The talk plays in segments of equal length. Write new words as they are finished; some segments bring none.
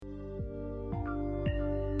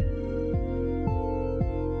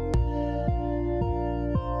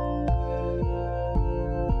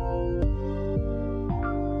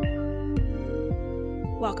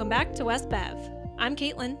Welcome back to West Bev. I'm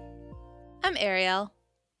Caitlin. I'm Ariel.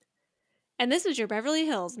 And this is your Beverly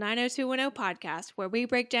Hills 90210 podcast, where we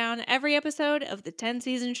break down every episode of the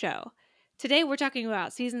 10-season show. Today we're talking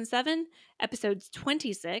about Season 7, Episode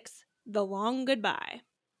 26, The Long Goodbye.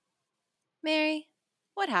 Mary,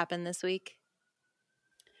 what happened this week?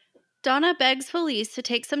 Donna begs Felice to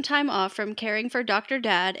take some time off from caring for Dr.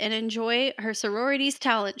 Dad and enjoy her sorority's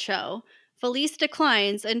talent show. Felice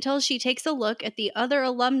declines until she takes a look at the other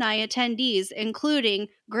alumni attendees, including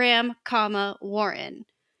Graham, Warren.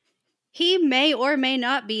 He may or may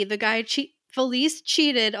not be the guy Felice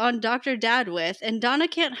cheated on Dr. Dad with, and Donna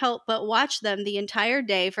can't help but watch them the entire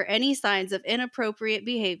day for any signs of inappropriate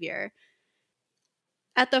behavior.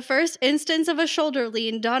 At the first instance of a shoulder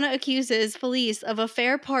lean, Donna accuses Felice of a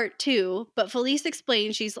fair part too, but Felice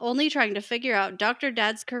explains she's only trying to figure out Dr.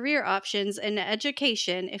 Dad's career options and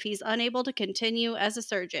education if he's unable to continue as a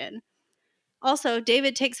surgeon. Also,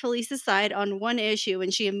 David takes Felice's side on one issue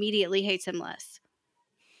and she immediately hates him less.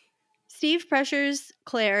 Steve pressures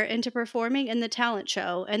Claire into performing in the talent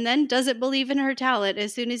show and then doesn't believe in her talent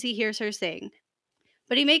as soon as he hears her sing.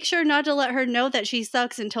 But he makes sure not to let her know that she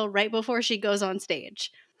sucks until right before she goes on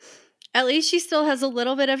stage. At least she still has a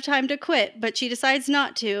little bit of time to quit, but she decides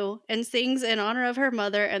not to and sings in honor of her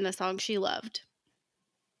mother and the song she loved.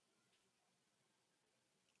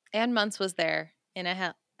 Ann Muntz was there in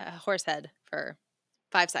a horse head for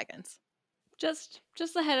 5 seconds. Just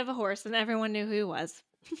the head of a horse, and everyone knew who he was.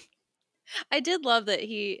 I did love that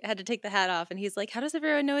he had to take the hat off, and he's like, how does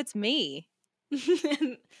everyone know it's me?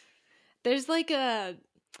 There's like not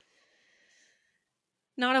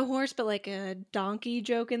a horse, but like a donkey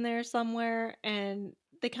joke in there somewhere, and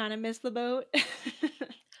they kind of missed the boat.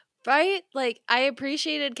 Right? Like, I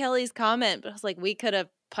appreciated Kelly's comment, but I was like, we could have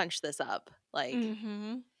punched this up. Like,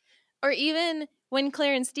 Or even when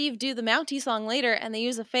Claire and Steve do the Mountie song later and they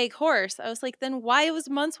use a fake horse, I was like, then why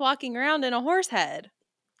was Muntz walking around in a horse head?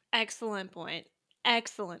 Excellent point.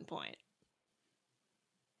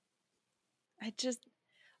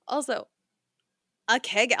 Also, a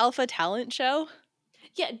Keg Alpha talent show?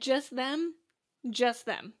 Yeah, just them.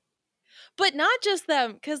 But not just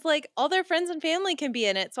them, because, like, all their friends and family can be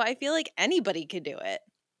in it, so I feel like anybody could do it.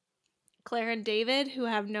 Claire and David, who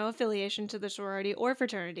have no affiliation to the sorority or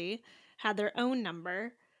fraternity, had their own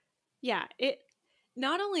number. Yeah,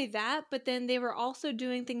 not only that, but then they were also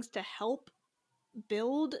doing things to help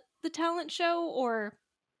build the talent show, or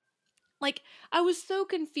like, I was so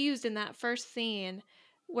confused in that first scene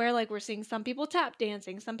where, like, we're seeing some people tap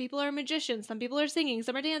dancing, some people are magicians, some people are singing,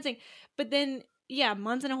 some are dancing, but then yeah,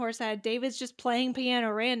 Muntz in a horse head, David's just playing piano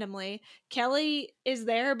randomly, Kelly is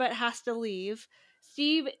there but has to leave,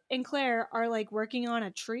 Steve and Claire are like working on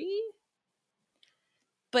a tree.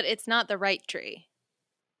 But it's not the right tree.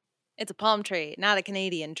 It's a palm tree, not a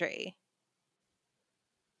Canadian tree.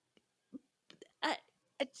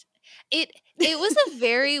 It was a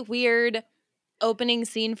very weird opening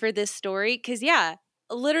scene for this story, because yeah,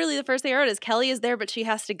 literally the first thing I wrote is Kelly is there but she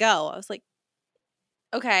has to go. I was like,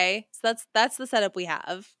 okay, so that's the setup we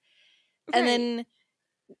have. Right. And then,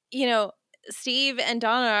 you know, Steve and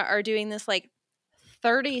Donna are doing this like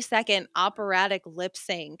 30-second operatic lip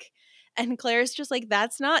sync, and Claire's just like,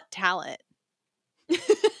 that's not talent. I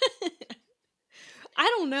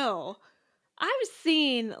don't know. I've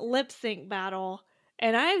seen lip sync battle,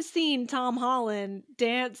 and I've seen Tom Holland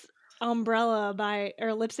dance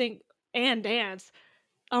lip sync and dance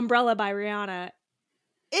Umbrella by Rihanna.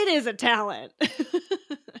 It is a talent.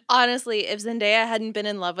 Honestly, if Zendaya hadn't been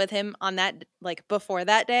in love with him on that, like, before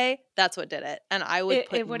that day, that's what did it. And I would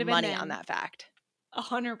put money on that fact.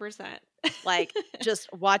 100%. Like, just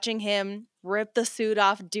watching him rip the suit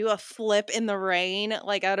off, do a flip in the rain,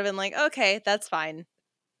 like, I would have been like, okay, that's fine.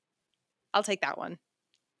 I'll take that one.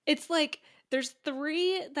 It's like, there's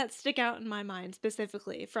 3 that stick out in my mind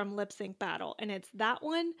specifically from Lip Sync Battle, and it's that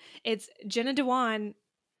one, it's Jenna Dewan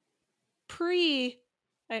pre-divorce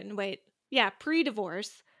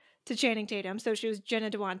to Channing Tatum. So she was Jenna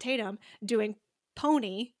Dewan Tatum doing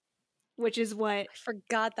Pony, which is what I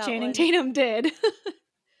forgot that Channing one. Tatum did.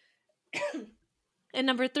 And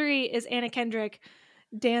number 3 is Anna Kendrick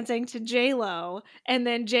dancing to J-Lo, and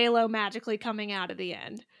then J-Lo magically coming out at the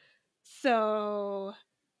end. So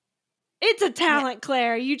it's a talent,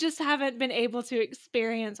 Claire. You just haven't been able to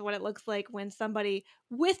experience what it looks like when somebody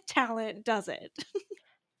with talent does it.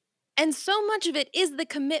 And so much of it is the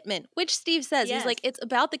commitment, which Steve says. Yes. He's like, it's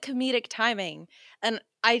about the comedic timing. And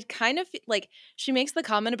I kind of like, she makes the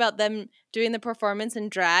comment about them doing the performance in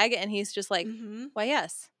drag, and he's just like, why,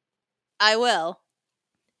 yes, I will.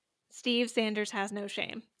 Steve Sanders has no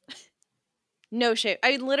shame. No shame.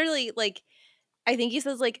 I literally, like, I think he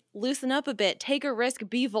says, like, loosen up a bit, take a risk,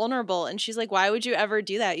 be vulnerable. And she's like, why would you ever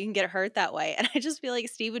do that? You can get hurt that way. And I just feel like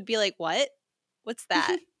Steve would be like, what? What's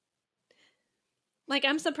that? Like,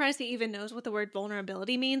 I'm surprised he even knows what the word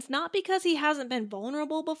vulnerability means. Not because he hasn't been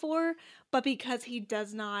vulnerable before, but because he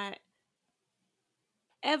does not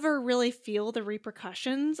ever really feel the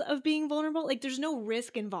repercussions of being vulnerable. Like, there's no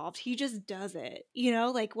risk involved. He just does it, you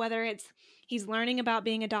know, like whether it's he's learning about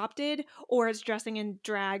being adopted or it's dressing in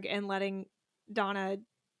drag and letting Donna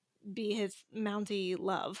be his Mountie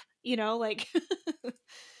love, you know, like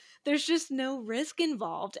there's just no risk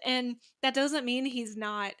involved. And that doesn't mean he's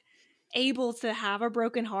not able to have a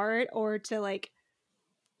broken heart or to, like,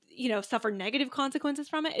 you know, suffer negative consequences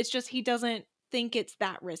from it. It's just he doesn't think it's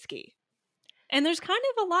that risky. And there's kind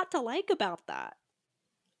of a lot to like about that.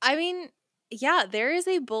 I mean, yeah, there is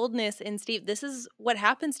a boldness in Steve. This is what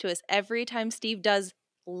happens to us every time Steve does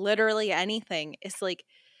literally anything. It's like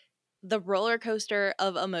the roller coaster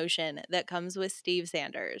of emotion that comes with Steve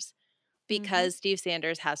Sanders because Steve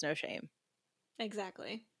Sanders has no shame.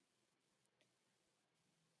 Exactly.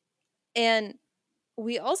 And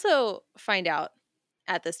we also find out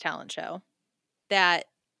at this talent show that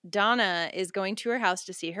Donna is going to her house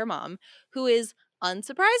to see her mom, who is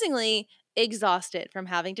unsurprisingly exhausted from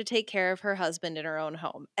having to take care of her husband in her own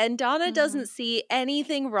home. And Donna doesn't see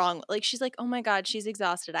anything wrong. Like, she's like, oh my God, she's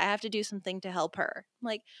exhausted. I have to do something to help her. I'm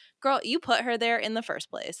like, girl, you put her there in the first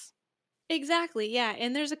place. Exactly. Yeah.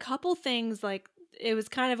 And there's a couple things, like, it was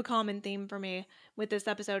kind of a common theme for me with this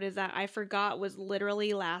episode is that I forgot was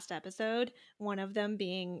literally last episode. One of them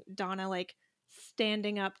being Donna, like,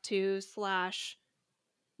 standing up to slash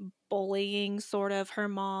bullying sort of her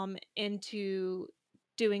mom into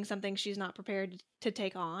doing something she's not prepared to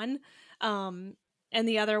take on. And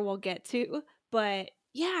the other we'll get to. But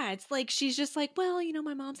yeah, it's like she's just like, well, you know,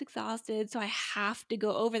 my mom's exhausted, so I have to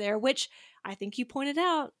go over there, which I think you pointed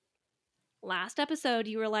out last episode.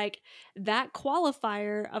 You were like, that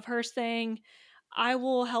qualifier of her saying, I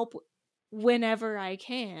will help whenever I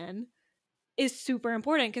can, is super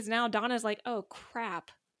important because now Donna's like, oh crap,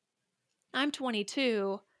 I'm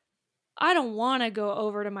 22. I don't want to go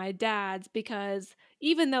over to my dad's because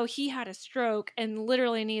even though he had a stroke and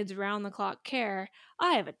literally needs round the clock care,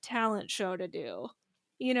 I have a talent show to do,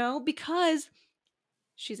 you know, because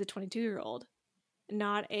she's a 22-year-old,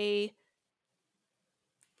 not a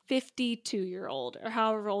 52-year-old or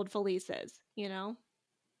however old Felice is, you know?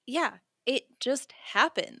 Yeah, it just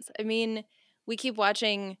happens. I mean, we keep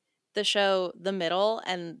watching the show The Middle,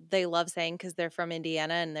 and they love saying, because they're from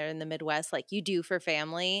Indiana and they're in the Midwest, like, you do for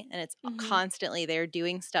family. And it's constantly they're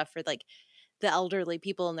doing stuff for, like, the elderly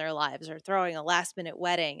people in their lives or throwing a last minute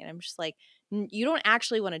wedding. And I'm just like, you don't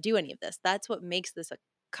actually want to do any of this. That's what makes this a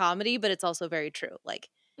comedy, but it's also very true. Like,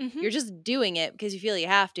 you're just doing it because you feel you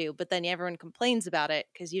have to, but then everyone complains about it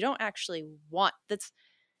because you don't actually want. That's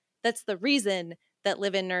the reason that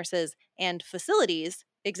live-in nurses and facilities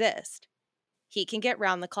exist. He can get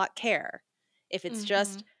round-the-clock care. If it's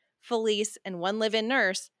just Felice and one live-in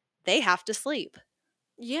nurse, they have to sleep.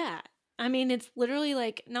 Yeah. I mean, it's literally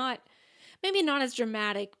like maybe not as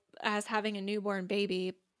dramatic as having a newborn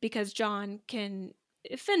baby because John can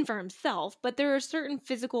fend for himself, but there are certain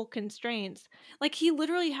physical constraints. Like, he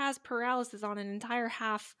literally has paralysis on an entire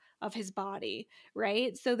half of his body,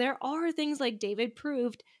 right? So there are things, like David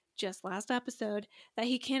proved just last episode, that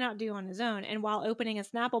he cannot do on his own. And while opening a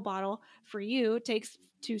Snapple bottle for you takes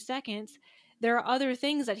 2 seconds, there are other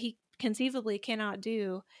things that he conceivably cannot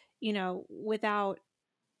do, you know, without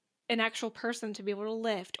an actual person to be able to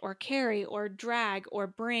lift or carry or drag or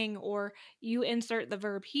bring, or you insert the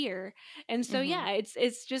verb here. And so yeah,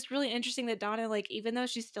 it's just really interesting that Donna, like, even though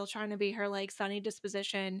she's still trying to be her, like, sunny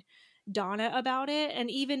disposition Donna about it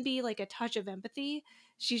and even be like a touch of empathy,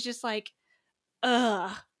 she's just like,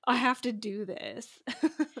 ugh, I have to do this.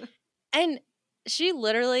 And she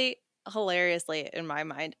literally, hilariously in my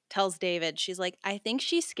mind, tells David, she's like, I think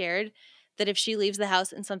she's scared that if she leaves the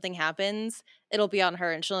house and something happens, it'll be on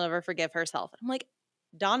her and she'll never forgive herself. I'm like,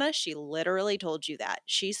 Donna, she literally told you that.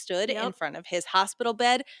 She stood in front of his hospital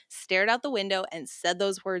bed, stared out the window, and said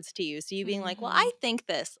those words to you. So you being like, well, I think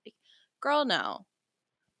this. Like, girl, no.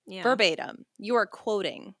 Yeah. Verbatim. You are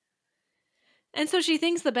quoting. And so she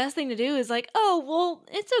thinks the best thing to do is like, oh, well,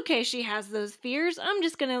 it's okay she has those fears. I'm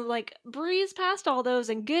just going to, like, breeze past all those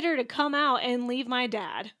and get her to come out and leave my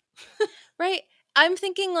dad. Right. I'm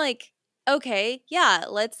thinking, like, okay, yeah,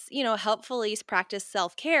 let's, help Felice practice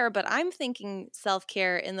self-care, but I'm thinking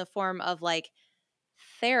self-care in the form of, like,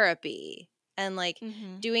 therapy and, like,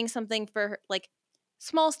 doing something for her, like,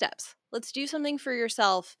 small steps. Let's do something for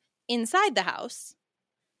yourself inside the house.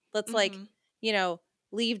 Let's, like,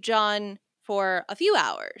 leave John for a few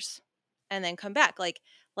hours and then come back. Like,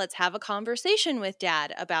 let's have a conversation with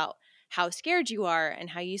dad about how scared you are and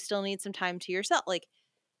how you still need some time to yourself. Like,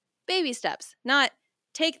 baby steps, not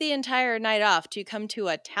take the entire night off to come to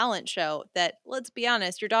a talent show that, let's be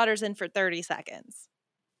honest, your daughter's in for 30 seconds.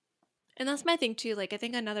 And that's my thing too. Like, I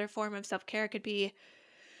think another form of self-care could be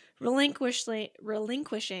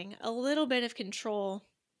relinquishing a little bit of control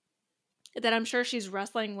that I'm sure she's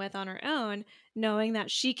wrestling with on her own, knowing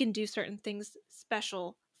that she can do certain things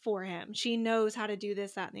special for him. She knows how to do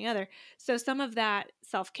this, that, and the other. So some of that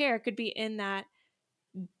self-care could be in that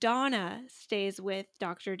Donna stays with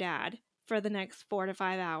Dr. Dad for the next 4 to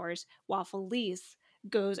 5 hours while Felice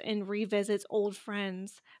goes and revisits old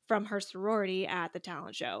friends from her sorority at the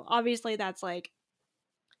talent show. Obviously, that's like,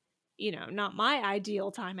 not my ideal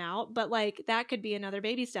timeout, but like that could be another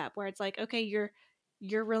baby step where it's like, okay,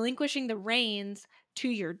 you're relinquishing the reins to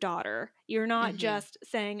your daughter. You're not just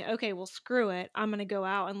saying, okay, well, screw it. I'm going to go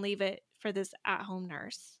out and leave it for this at-home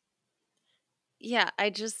nurse. Yeah,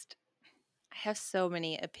 I have so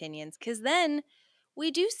many opinions because then we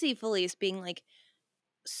do see Felice being like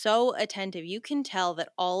so attentive. You can tell that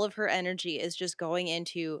all of her energy is just going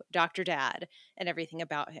into Dr. Dad and everything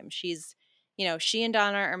about him. She's, she and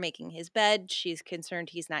Donna are making his bed. She's concerned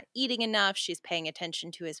he's not eating enough. She's paying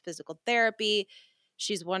attention to his physical therapy.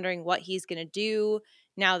 She's wondering what he's going to do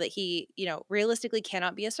now that he, realistically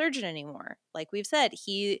cannot be a surgeon anymore. Like we've said,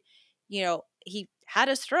 he had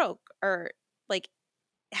a stroke, or like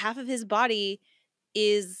half of his body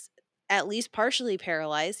is at least partially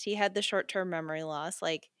paralyzed. He had the short-term memory loss.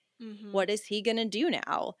 Like, what is he going to do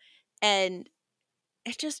now? And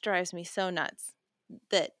it just drives me so nuts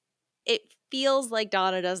that it feels like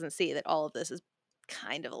Donna doesn't see that all of this is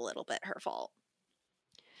kind of a little bit her fault.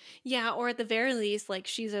 Yeah, or at the very least, like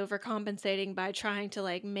she's overcompensating by trying to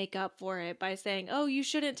like make up for it by saying, "Oh, you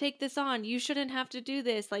shouldn't take this on. You shouldn't have to do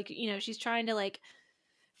this." Like, she's trying to like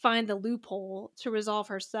find the loophole to resolve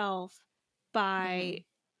herself by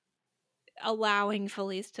allowing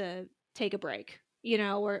Felice to take a break,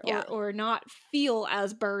 or not feel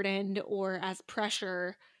as burdened or as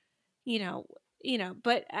pressure, you know,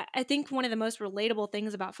 but I think one of the most relatable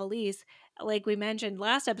things about Felice, like we mentioned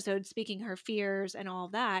last episode, speaking her fears and all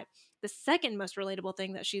of that, the second most relatable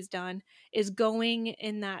thing that she's done is going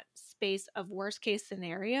in that space of worst case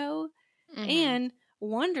scenario and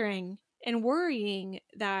wondering and worrying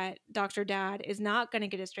that Dr. Dad is not going to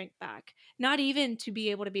get his strength back, not even to be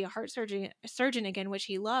able to be a heart surgeon again, which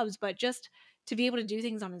he loves, but just to be able to do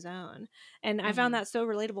things on his own. And I found that so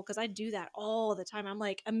relatable because I do that all the time. I'm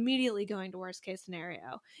like immediately going to worst case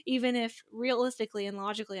scenario, even if realistically and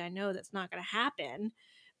logically I know that's not going to happen.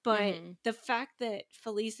 But the fact that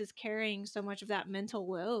Felice is carrying so much of that mental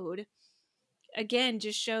load, again,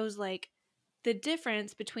 just shows like the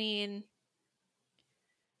difference between,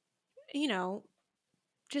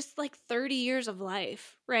 just like 30 years of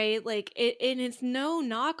life, right? Like and it's no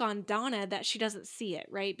knock on Donna that she doesn't see it,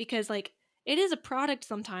 right? Because like it is a product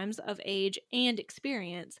sometimes of age and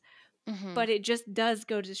experience, but it just does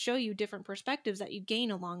go to show you different perspectives that you gain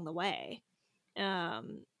along the way.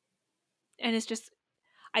 And it's just,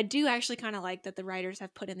 I do actually kind of like that the writers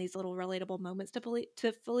have put in these little relatable moments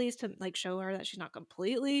to Felice to like show her that she's not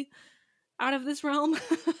completely out of this realm.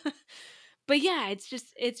 But yeah,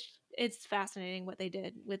 it's fascinating what they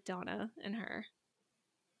did with Donna and her.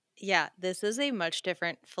 Yeah, this is a much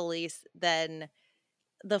different Felice than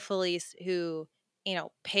the Felice who,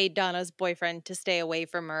 paid Donna's boyfriend to stay away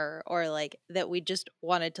from her, or like that we just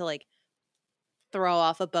wanted to like throw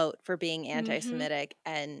off a boat for being anti-Semitic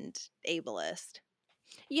and ableist.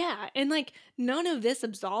 Yeah, and like none of this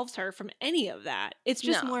absolves her from any of that. It's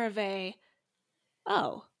just No. more of a,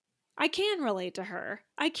 oh, I can relate to her.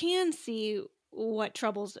 I can see what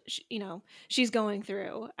troubles she's going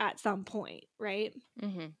through at some point, right?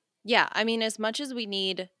 Yeah, I mean, as much as we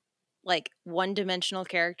need like one-dimensional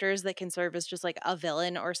characters that can serve as just like a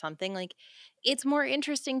villain or something, like it's more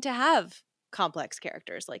interesting to have complex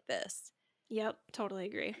characters like this. Yep, totally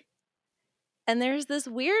agree. And there's this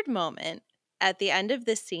weird moment at the end of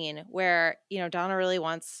this scene where, Donna really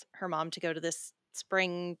wants her mom to go to this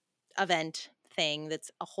spring event thing that's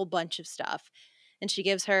a whole bunch of stuff. And she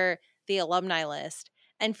gives her the alumni list.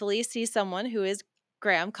 And Felice sees someone who is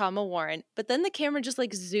Graham, Warren. But then the camera just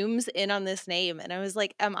like zooms in on this name. And I was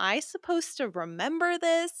like, am I supposed to remember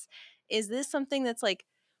this? Is this something that's like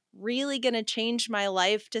really going to change my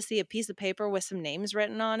life to see a piece of paper with some names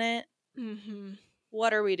written on it?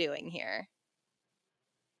 What are we doing here?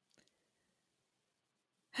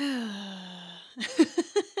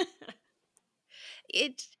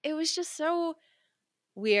 It was just so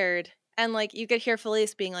weird And like you could hear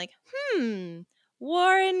Felice being like,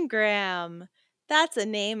 Warren Graham. That's a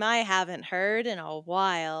name I haven't heard in a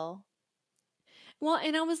while. Well,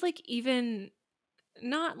 and I was like, even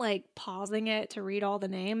not like pausing it to read all the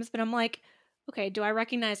names, but I'm like, okay, do I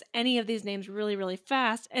recognize any of these names really, really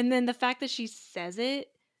fast? And then the fact that she says it,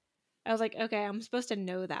 I was like, okay, I'm supposed to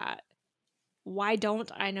know that. Why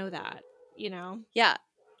don't I know that? You know? Yeah,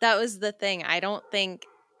 that was the thing. I don't think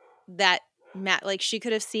that Matt, like she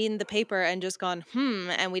could have seen the paper and just gone,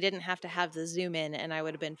 and we didn't have to have the zoom in and I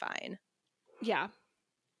would have been fine. Yeah.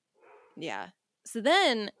 Yeah. So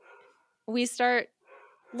then we start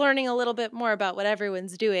learning a little bit more about what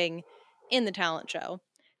everyone's doing in the talent show.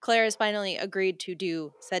 Claire has finally agreed to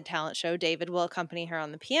do said talent show. David will accompany her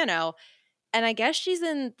on the piano. And I guess she's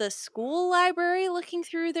in the school library looking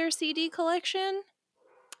through their CD collection.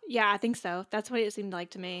 Yeah, I think so. That's what it seemed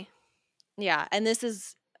like to me. Yeah. And this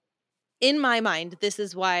is, in my mind, this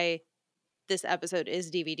is why this episode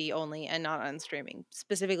is DVD only and not on streaming.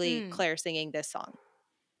 Specifically, Claire singing this song.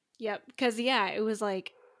 Yep. Because, yeah, it was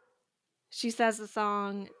like she says the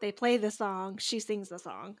song, they play the song, she sings the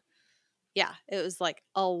song. Yeah. It was like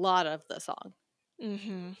a lot of the song.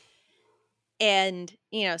 Mm-hmm. And,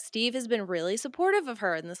 Steve has been really supportive of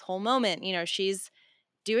her in this whole moment. She's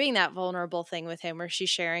doing that vulnerable thing with him where she's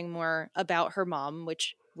sharing more about her mom,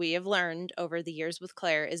 which we have learned over the years with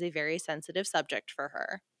Claire is a very sensitive subject for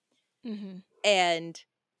her. Mm-hmm. And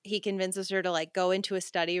he convinces her to like go into a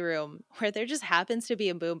study room where there just happens to be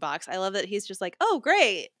a boombox. I love that he's just like, oh,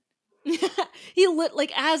 great. He lit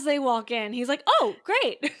like as they walk in, he's like, oh,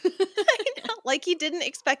 great. I know, like he didn't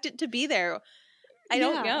expect it to be there. I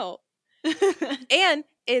don't know. Yeah. And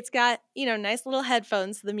it's got, nice little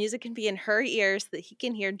headphones so the music can be in her ears so that he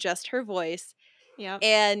can hear just her voice. Yep.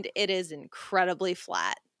 And it is incredibly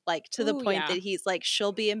flat, like to the Ooh, point yeah. that he's like,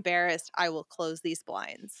 she'll be embarrassed. I will close these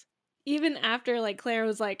blinds. Even after like Claire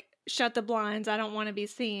was like, shut the blinds, I don't want to be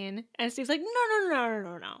seen. And Steve's like,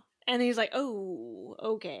 no. And he's like, oh,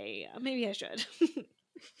 okay, maybe I should.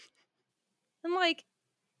 I'm like,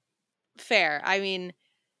 fair. I mean,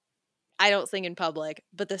 I don't sing in public,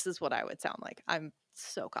 but this is what I would sound like. I'm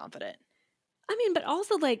so confident. I mean, but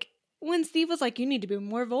also like when Steve was like, you need to be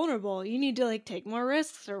more vulnerable, you need to like take more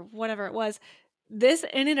risks or whatever it was. This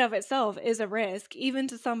in and of itself is a risk, even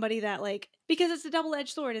to somebody that like, because it's a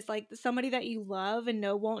double-edged sword. It's like somebody that you love and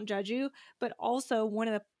know won't judge you, but also one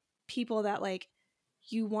of the people that like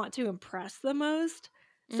you want to impress the most.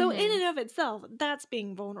 So in and of itself, that's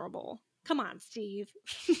being vulnerable. Come on, Steve.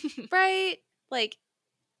 Right? Like,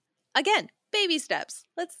 again, baby steps.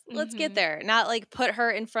 Let's get there. Not like put her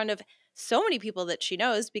in front of so many people that she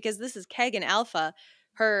knows, because this is Keg and Alpha.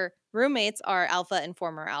 Her roommates are Alpha and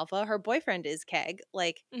former Alpha. Her boyfriend is Keg.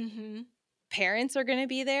 Like, parents are going to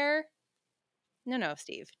be there. No,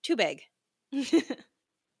 Steve. Too big. And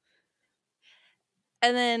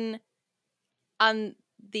then on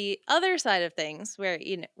the other side of things, where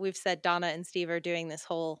we've said Donna and Steve are doing this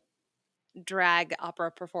whole drag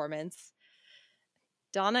opera performance,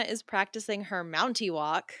 Donna is practicing her Mountie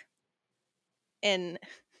walk in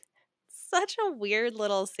such a weird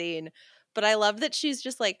little scene, but I love that she's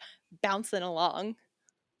just like bouncing along.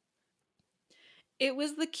 It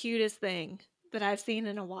was the cutest thing that I've seen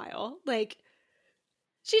in a while. Like,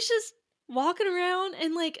 she's just walking around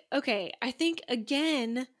and like, okay, I think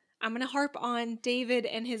again, I'm going to harp on David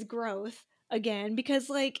and his growth again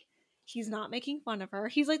because like he's not making fun of her.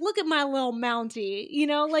 He's like, look at my little Mountie,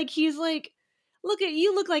 like he's like, look at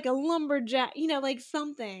you, look like a lumberjack, like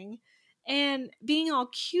something. And being all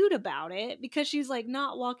cute about it because she's like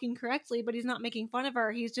not walking correctly, but he's not making fun of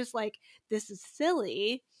her. He's just like, this is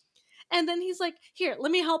silly. And then he's like, here,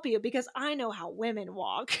 let me help you because I know how women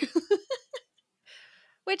walk.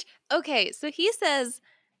 Which, okay, so he says,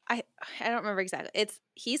 I don't remember exactly.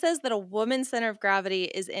 He says that a woman's center of gravity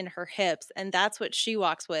is in her hips, and that's what she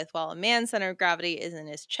walks with, while a man's center of gravity is in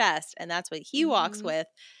his chest, and that's what he walks with.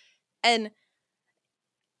 And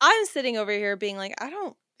I'm sitting over here being like, I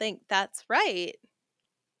don't think that's right.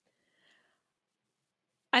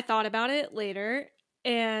 I thought about it later,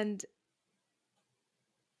 and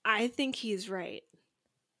I think he's right.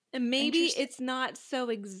 And maybe it's not so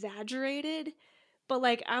exaggerated, but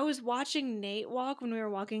like I was watching Nate walk when we were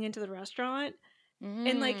walking into the restaurant,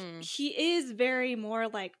 and like he is very more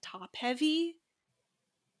like top heavy.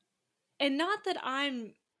 And not that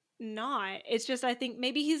I'm not. It's just I think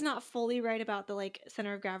maybe he's not fully right about the like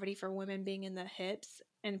center of gravity for women being in the hips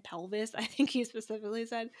and pelvis. I think he specifically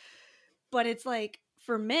said. But it's like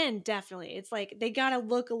for men, definitely. It's like they got to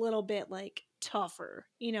look a little bit like tougher,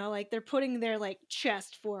 like they're putting their like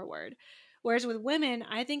chest forward. Whereas with women,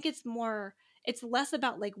 I think it's more it's less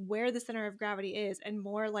about like where the center of gravity is and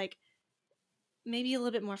more like maybe a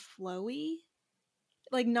little bit more flowy,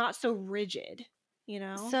 like not so rigid, you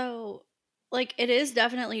know? So, like, it is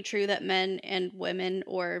definitely true that men and women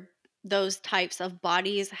or those types of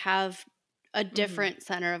bodies have a different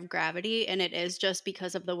center of gravity, and it is just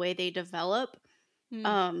because of the way they develop,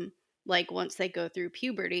 Mm. like once they go through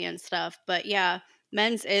puberty and stuff. But yeah,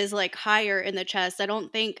 men's is like higher in the chest. I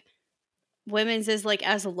don't think women's is like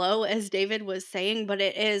as low as David was saying, but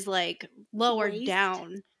it is like lower Waist?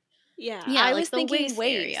 down. Yeah. Yeah, I like was the thinking waist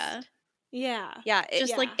area. waist. Yeah. Yeah,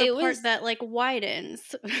 Just Yeah. like the it part was that like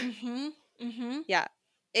widens. Mm-hmm. Mm-hmm. yeah.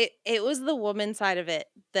 It was the woman side of it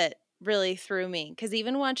that really threw me, cuz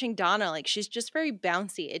even watching Donna, like she's just very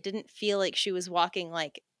bouncy. It didn't feel like she was walking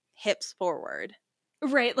like hips forward,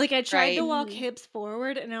 Right. Like I tried to right? walk Mhm. hips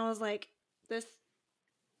forward and I was like,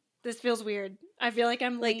 this feels weird. I feel like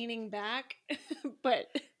I'm Like leaning back, but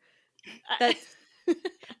that's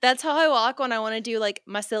that's how I walk when I want to do like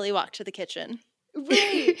my silly walk to the kitchen.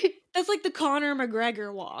 right. That's like the Conor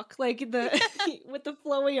McGregor walk, like the with the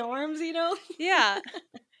flowy arms, you know? Yeah.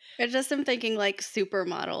 I just am thinking like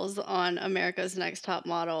supermodels on America's Next Top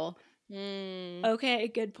Model. Mm. Okay,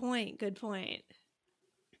 good point. Good point.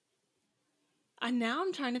 And now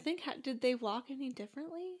I'm trying to think, did they walk any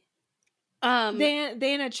differently? Um,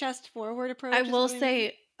 They in a chest forward approach I is will what I mean.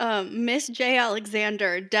 say, Miss J.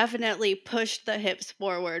 Alexander definitely pushed the hips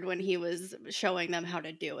forward when he was showing them how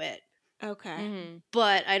to do it. Okay. Mhm.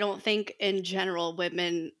 But I don't think in general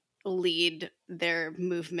women lead their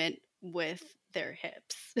movement with their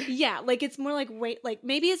hips. Yeah, like it's more like weight, like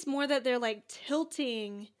maybe it's more that they're like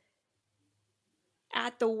tilting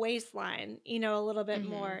at the waistline, you know, a little bit Mhm.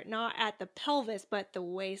 more, not at the pelvis, but the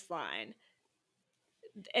waistline.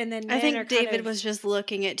 And then I men are think kind David of was just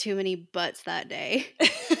looking at too many butts that day.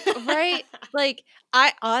 Right? Like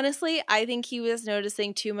I think he was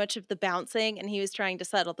noticing too much of the bouncing and he was trying to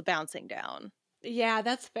settle the bouncing down. Yeah,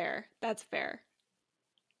 that's fair. That's fair.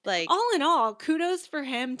 Like All in all, kudos for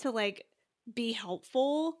him to like be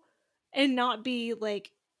helpful and not be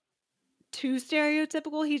like too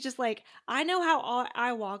stereotypical. He's just like, I know how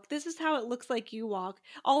I walk. This is how it looks like you walk.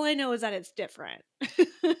 All I know is that it's different.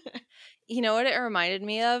 you know what it reminded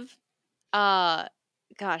me of? Uh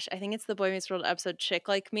gosh, I think it's the Boy Meets World episode Chick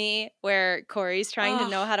Like Me, where Corey's trying to Oh,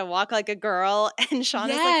 know how to walk like a girl and Sean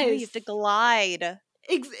is like, no, you yes. have to glide.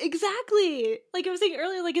 Exactly. Like I was saying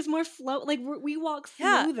earlier, like it's more flow. Like we walk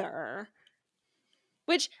Yeah. smoother.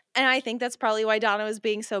 And I think that's probably why Donna was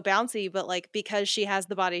being so bouncy, but like because she has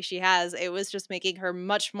the body she has, it was just making her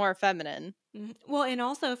much more feminine. Well, and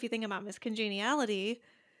also if you think about Miss Congeniality,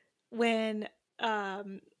 when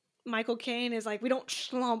Michael Caine is like, we don't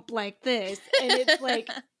slump like this, and it's like,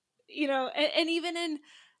 you know, and even in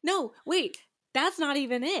no, wait, that's not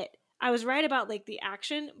even it. I was right about like the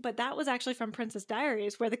action, but that was actually from Princess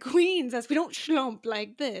Diaries, where the queen says, "We don't slump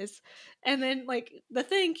like this," and then like the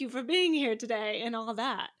 "thank you for being here today" and all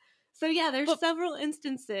that. So yeah, there's But several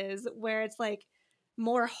instances where it's like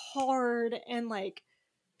more hard and like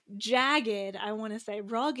jagged, I want to say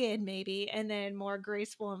rugged maybe, and then more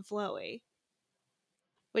graceful and flowy.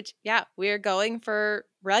 which, yeah, we're going for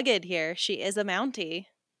rugged here. She is a Mountie.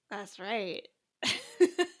 That's right.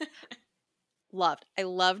 Loved. I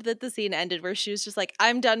loved that the scene ended where she was just like,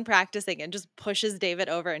 I'm done practicing and just pushes David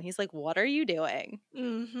over. And he's like, what are you doing?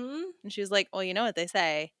 Mm-hmm. And she was like, well, you know what they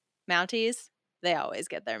say. Mounties, they always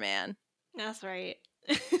get their man. That's right.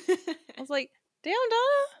 I was like, damn,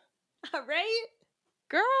 Donna, All right.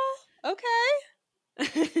 girl,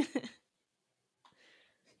 okay.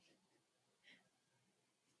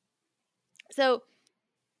 So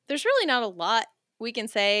there's really not a lot we can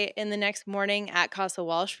say in the next morning at Casa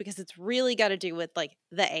Walsh because it's really got to do with like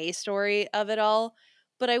the A story of it all.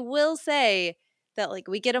 But I will say that like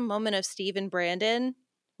we get a moment of Steve and Brandon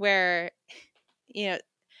where, you know,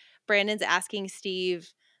 Brandon's asking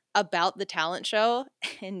Steve about the talent show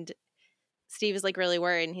and Steve is like really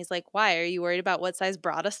worried and he's like, why? Are you worried about what size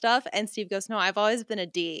bra to stuff? And Steve goes, no, I've always been a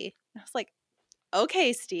D. And I was like,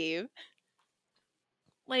 okay, Steve.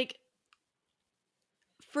 Like,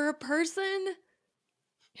 for a person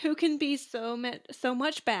who can be so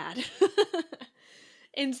much bad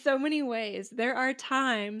in so many ways, there are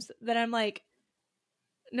times that I'm like,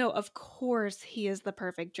 no, of course he is the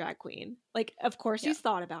perfect drag queen. Like, of course Yeah. he's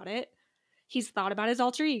thought about it. He's thought about his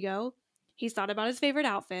alter ego. He's thought about his favorite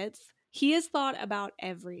outfits. He has thought about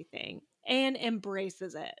everything and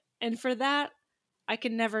embraces it. And for that, I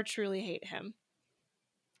can never truly hate him.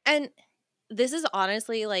 And this is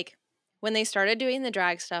honestly like when they started doing the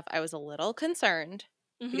drag stuff, I was a little concerned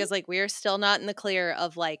Mm-hmm. because like we are still not in the clear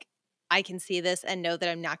of like I can see this and know that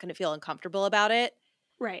I'm not going to feel uncomfortable about it.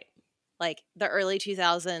 Right. Like the early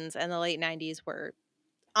 2000s and the late 90s were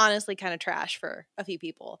honestly kind of trash for a few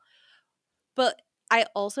people. But I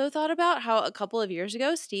also thought about how a couple of years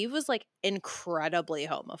ago, Steve was like incredibly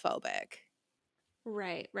homophobic.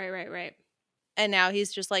 Right. And now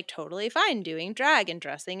he's just like totally fine doing drag and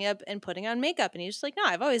dressing up and putting on makeup. And he's just like, no,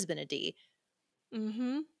 I've always been a D.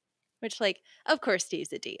 Mm-hmm. Which, like, of course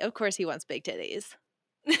Steve's a D. Of course he wants big titties.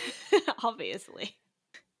 Obviously.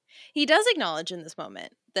 He does acknowledge in this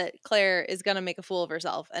moment that Claire is going to make a fool of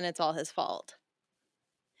herself and it's all his fault.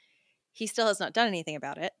 He still has not done anything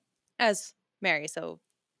about it. As Mary so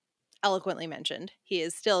eloquently mentioned, he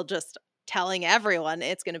is still just telling everyone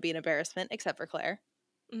it's going to be an embarrassment, except for Claire.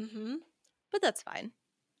 Mm-hmm. But that's fine.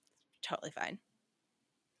 Totally fine.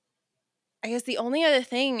 I guess the only other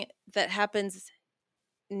thing that happens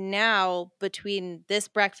now between this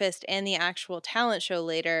breakfast and the actual talent show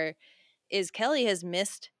later is Kelly has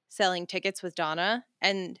missed selling tickets with Donna,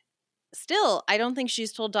 and still I don't think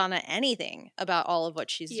she's told Donna anything about all of what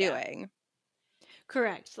she's doing.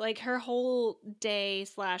 Correct. Like her whole day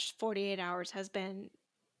 / 48 hours has been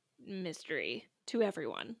mystery to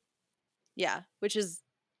everyone. Yeah, which is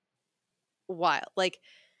wild. Like,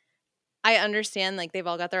 I understand, like, they've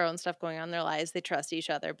all got their own stuff going on in their lives. They trust each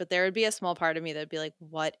other. But there would be a small part of me that would be like,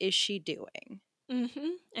 what is she doing? Mm-hmm.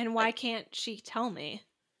 And why can't she tell me?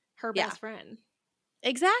 Her Yeah. best friend.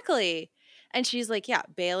 Exactly. And she's like, yeah,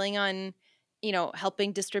 bailing on,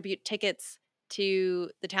 helping distribute tickets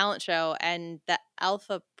to the talent show and the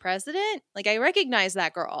Alpha president. Like, I recognize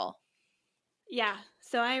that girl. Yeah.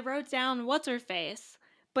 So I wrote down what's her face.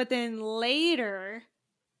 But then later,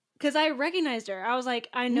 because I recognized her, I was like,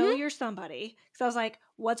 I know you're somebody. Because I was like,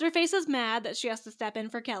 what's her face is mad that she has to step in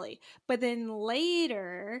for Kelly. But then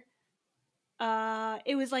later,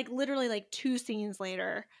 it was like literally like 2 scenes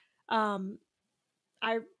later,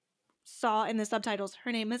 I saw in the subtitles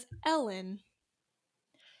her name is Ellen.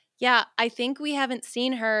 Yeah, I think we haven't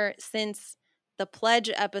seen her since the pledge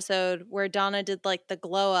episode where Donna did like the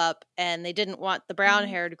glow up and they didn't want the brown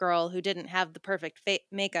haired girl who didn't have the perfect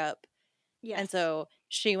makeup. Yes. And so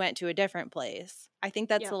she went to a different place. I think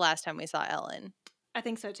that's the last time we saw Ellen. I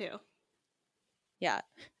think so too. Yeah.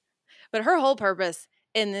 But her whole purpose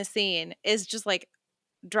in this scene is just like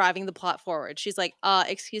driving the plot forward. She's like,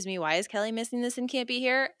 excuse me, why is Kelly missing this and can't be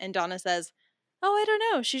here? And Donna says, oh, I don't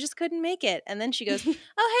know. She just couldn't make it. And then she goes,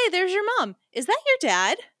 oh, hey, there's your mom. Is that your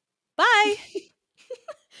dad? Bye.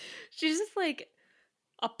 She's just like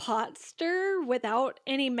a pot stir without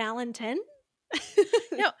any malintent.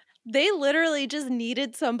 No, they literally just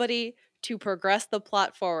needed somebody to progress the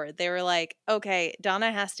plot forward. They were like, okay,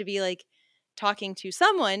 Donna has to be like talking to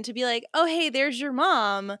someone to be like, oh, hey, there's your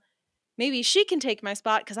mom. Maybe she can take my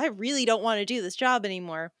spot because I really don't want to do this job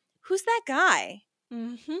anymore. Who's that guy?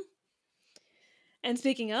 Mm-hmm. And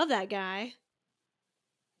speaking of that guy,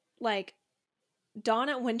 like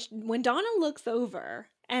Donna, when Donna looks over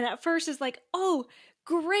and at first is like, oh,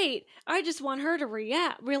 great, I just want her to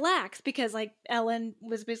relax because like Ellen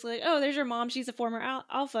was basically like, oh, there's your mom, she's a former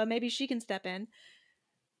alpha, maybe she can step in.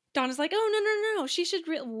 Donna's like, oh, no, she should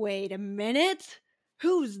wait a minute,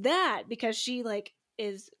 who's that? Because she like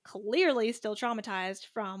is clearly still traumatized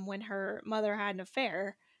from when her mother had an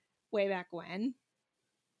affair way back when.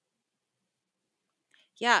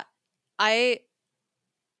 Yeah,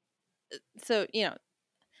 so,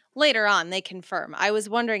 later on they confirm. I was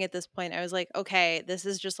wondering at this point, I was like, okay, this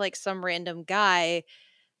is just like some random guy,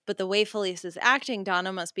 but the way Felice is acting,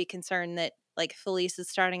 Donna must be concerned that like Felice is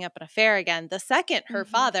starting up an affair again the second her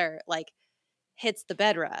father like hits the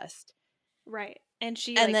bed rest. Right. And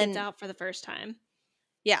she And like then gets out for the first time.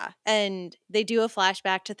 yeah, and they do a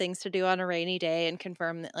flashback to things to do on a rainy day and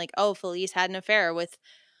confirm that like, oh, Felice had an affair with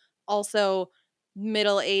also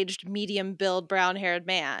middle-aged, medium-build, brown-haired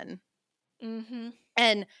man. Mm-hmm.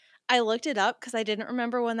 And I looked it up because I didn't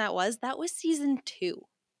remember when that was. That was season 2.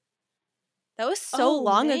 That was so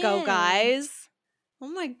long ago, guys. Oh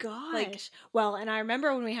my gosh. Like, well, and I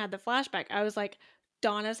remember when we had the flashback, I was like,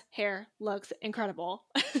 Donna's hair looks incredible.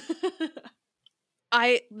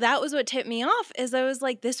 that was what tipped me off is I was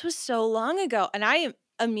like, this was so long ago. And I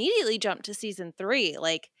immediately jumped to season 3.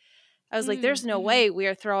 Like, I was like, there's no way we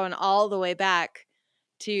are throwing all the way back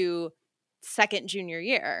to second junior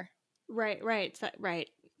year. Right.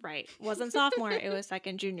 Wasn't sophomore, it was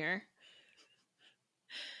second junior.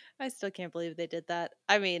 I still can't believe they did that.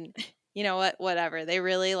 I mean, you know what? Whatever. They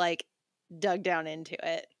really like dug down into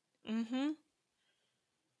it. Mm-hmm.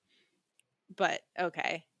 But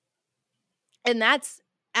okay. And that's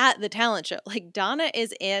at the talent show. Like Donna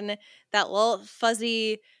is in that little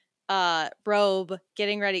fuzzy robe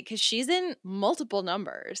getting ready because she's in multiple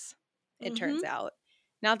numbers, it turns out.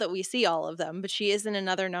 Not that we see all of them, but she is in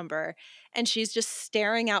another number, and she's just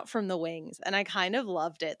staring out from the wings. And I kind of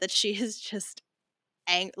loved it that she is just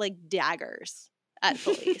like daggers at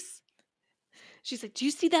Felice. She's like, "Do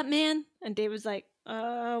you see that man?" And David's like,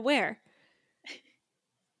 where?"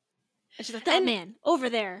 And she's like, "That man over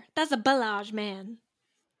there. That's a Bellage man."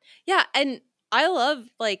 Yeah, and I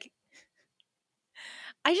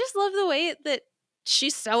just love the way that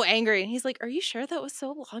she's so angry. And he's like, "Are you sure that was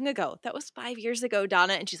so long ago? That was 5 years ago,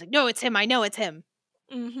 Donna." And she's like, "No, it's him. I know it's him."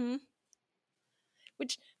 Mm-hmm.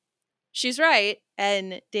 Which she's right.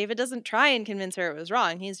 And David doesn't try and convince her it was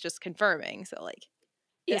wrong. He's just confirming. So, like,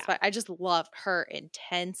 it's fine. I just love her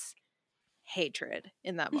intense hatred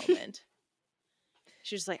in that moment.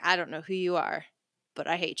 She's like, "I don't know who you are, but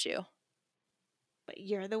I hate you. But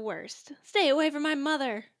you're the worst. Stay away from my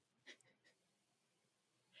mother."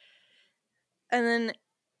 And then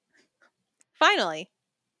finally,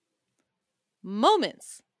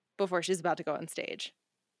 moments before she's about to go on stage,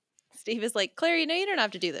 Steve is like, "Claire, you know you don't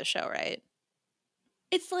have to do this show, right?"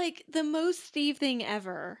 It's like the most Steve thing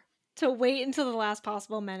ever to wait until the last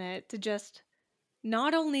possible minute to just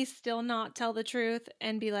not only still not tell the truth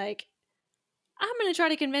and be like, "I'm going to try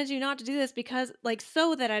to convince you not to do this because, like,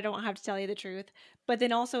 so that I don't have to tell you the truth," but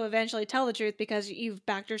then also eventually tell the truth because you've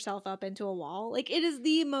backed yourself up into a wall. Like, it is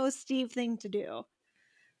the most Steve thing to do.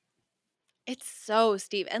 It's so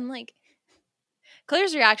Steve. And like,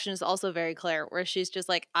 Claire's reaction is also very Claire, where she's just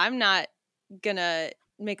like, "I'm not gonna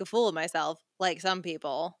make a fool of myself like some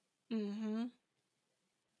people." Mm-hmm.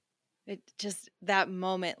 It just, that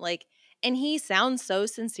moment, like, and he sounds so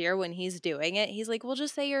sincere when he's doing it. He's like, "We'll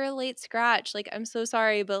just say you're a late scratch. Like, I'm so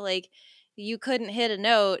sorry, but like, you couldn't hit a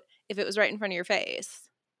note if it was right in front of your face."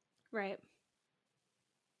 Right.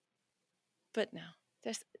 But no,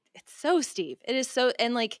 it's so Steve. It is so,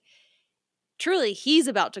 and like, truly, he's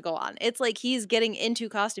about to go on. It's like he's getting into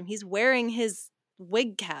costume. He's wearing his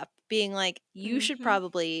wig cap, being like, "You should Mm-hmm.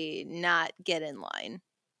 probably not get in line."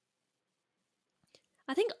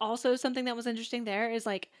 I think also something that was interesting there is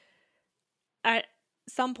like at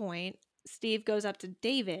some point, Steve goes up to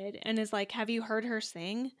David and is like, "Have you heard her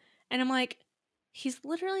sing?" And I'm like, he's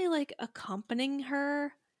literally like accompanying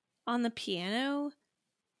her on the piano.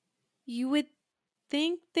 You would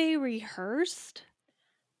think they rehearsed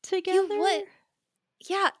together. What?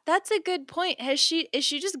 Yeah, that's a good point. Is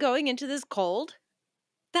she just going into this cold?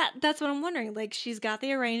 That's what I'm wondering. Like, she's got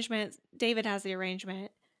the arrangement. David has the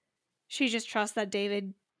arrangement. She just trusts that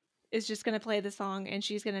David is just going to play the song and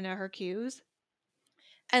she's going to know her cues.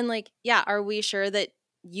 And like, yeah, are we sure that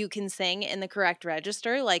you can sing in the correct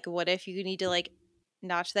register? Like, what if you need to like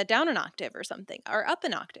notch that down an octave or something, or up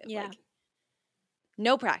an octave? Yeah. Like,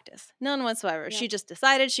 no practice, none whatsoever. Yep. She just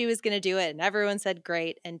decided she was going to do it, and everyone said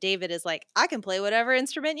great. And David is like, "I can play whatever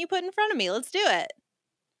instrument you put in front of me. Let's do it."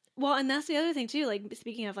 Well, and that's the other thing too. Like,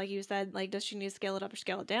 speaking of, like you said, like, does she need to scale it up or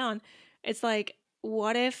scale it down? It's like,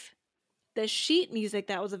 what if the sheet music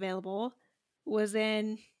that was available was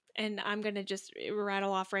in, and I'm gonna just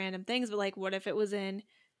rattle off random things, but like, what if it was in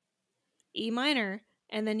E minor,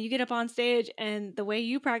 and then you get up on stage and the way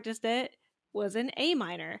you practiced it was in A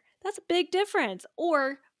minor? That's a big difference.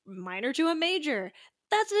 Or minor to a major.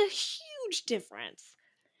 That's a huge difference.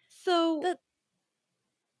 So, That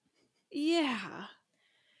yeah.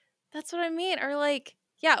 That's what I mean. Or like,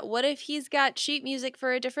 yeah, what if he's got sheet music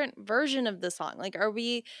for a different version of the song? Like, are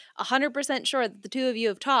we 100% sure that the two of you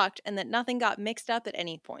have talked and that nothing got mixed up at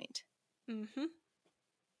any point? Mm-hmm.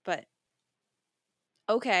 But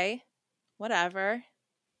okay, whatever.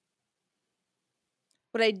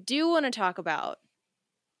 What I do want to talk about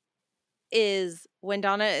is when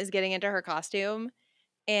Donna is getting into her costume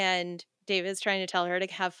and David's trying to tell her to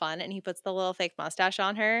have fun, and he puts the little fake mustache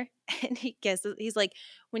on her and he's like,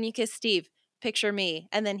 "When you kiss Steve, picture me."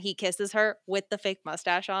 And then he kisses her with the fake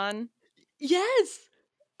mustache on. Yes.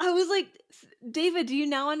 I was like, David, do you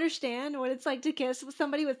now understand what it's like to kiss with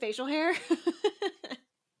somebody with facial hair?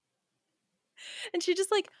 And she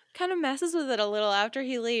just like kind of messes with it a little after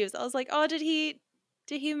he leaves. I was like, "Oh, did he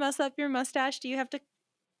mess up your mustache? Do you have to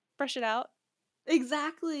brush it out?"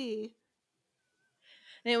 Exactly.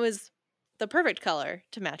 And it was the perfect color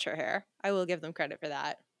to match her hair. I will give them credit for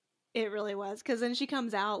that. It really was. Because then she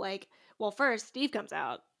comes out like, well, first, Steve comes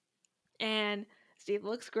out. And Steve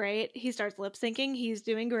looks great. He starts lip syncing. He's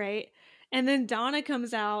doing great. And then Donna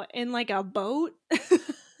comes out in like a boat.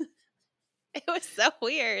 It was so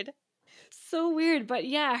weird. So weird. But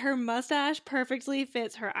yeah, her mustache perfectly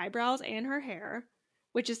fits her eyebrows and her hair,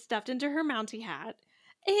 which is stuffed into her Mountie hat.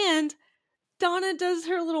 And Donna does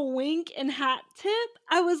her little wink and hat tip,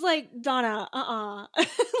 I was like, Donna, like,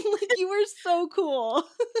 you were so cool.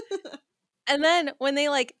 And then when they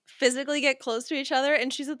like physically get close to each other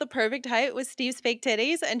and she's at the perfect height with Steve's fake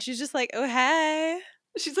titties and she's just like, oh, hey.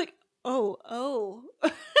 She's like, oh.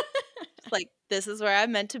 It's like, this is where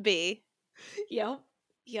I'm meant to be.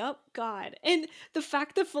 Yep, God. And the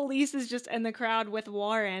fact that Felice is just in the crowd with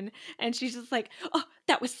Warren and she's just like, oh,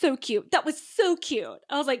 that was so cute. That was so cute.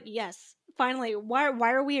 I was like, yes, finally. Why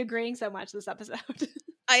are we agreeing so much this episode?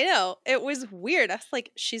 I know. It was weird. I was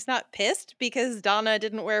like, she's not pissed because Donna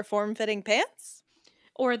didn't wear form-fitting pants?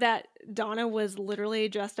 Or that Donna was literally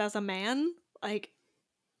dressed as a man? Like,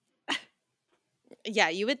 yeah,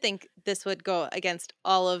 you would think this would go against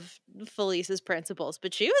all of Felice's principles,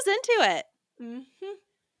 but she was into it. mm-hmm.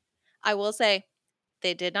 I will say,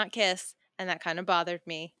 they did not kiss, and that kind of bothered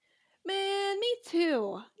me. Man, me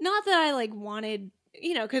too. Not that I like wanted,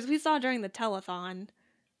 because we saw during the telethon.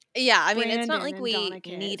 Yeah, I mean, it's not Brandon like and we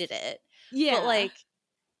Donna needed kiss. it. Yeah. But like,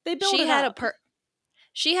 they built she it had up.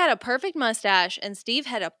 she had a perfect mustache, and Steve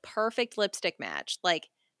had a perfect lipstick match. Like,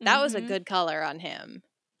 that was a Mhm. good color on him.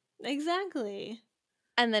 Exactly.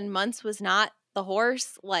 And then Muntz was not the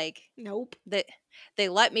horse. Like, Nope. they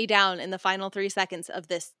let me down in the final 3 seconds of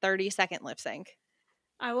this 30-second lip sync.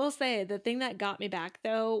 I will say the thing that got me back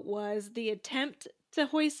though was the attempt to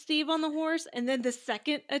hoist Steve on the horse and then the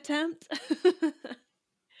second attempt.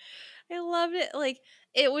 I loved it. Like,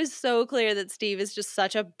 it was so clear that Steve is just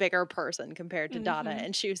such a bigger person compared to Donna. Mhm.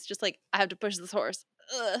 And she was just like, I have to push this horse.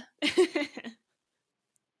 Ugh.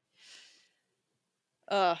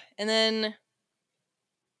 Ugh. And then,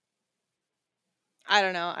 I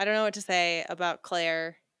don't know. I don't know what to say about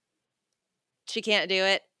Claire. She can't do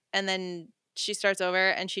it. And then she starts over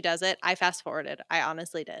and she does it. I fast forwarded. I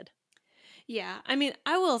honestly did. Yeah, I mean,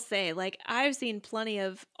 I will say, like, I've seen plenty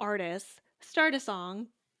of artists start a song,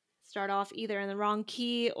 start off either in the wrong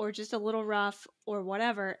key or just a little rough or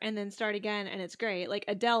whatever, and then start again, and it's great. Like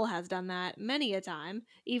Adele has done that many a time,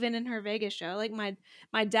 even in her Vegas show. Like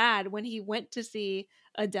my dad, when he went to see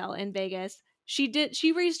Adele in Vegas,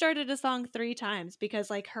 she restarted a song 3 times because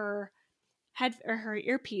like her her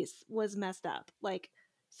earpiece was messed up. Like,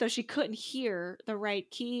 so she couldn't hear the right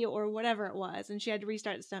key or whatever it was, and she had to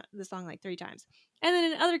restart the song like 3 times. And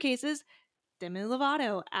then in other cases, Demi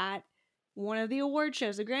Lovato at one of the award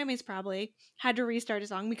shows, the Grammys probably, had to restart a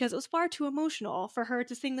song because it was far too emotional for her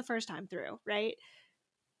to sing the first time through, right?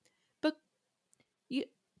 But you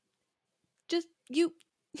just you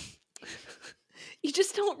you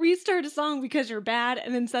just don't restart a song because you're bad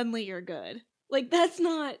and then suddenly you're good. Like, that's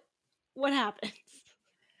not what happens.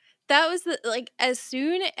 That was like, as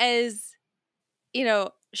soon as,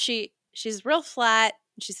 she's real flat.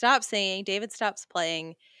 She stops singing. David stops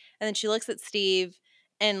playing. And then she looks at Steve.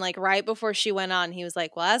 And like right before she went on, he was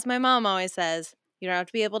like, well, as my mom always says, you don't have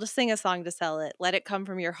to be able to sing a song to sell it. Let it come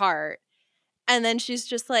from your heart. And then she's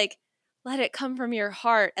just like, let it come from your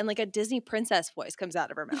heart. And like a Disney princess voice comes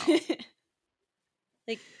out of her mouth.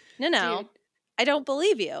 Like, no, Dude, I don't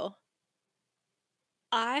believe you.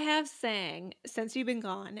 I have sang Since You've Been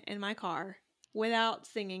Gone in my car without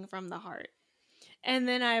singing from the heart. And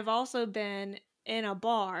then I've also been in a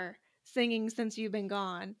bar singing Since You've Been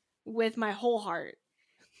Gone with my whole heart.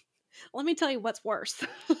 Let me tell you what's worse.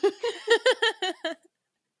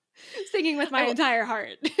 Singing with my entire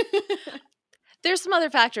heart. There's some other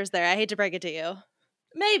factors there. I hate to break it to you.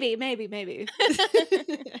 Maybe.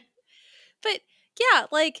 But yeah,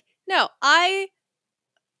 like, no, I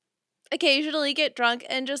occasionally get drunk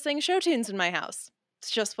and just sing show tunes in my house.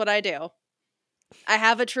 It's just what I do. I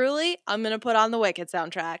have a Truly. I'm going to put on the Wicked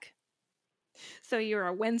soundtrack. So you're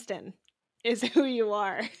a Winston, is who you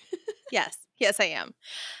are. Yes, I am.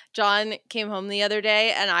 John came home the other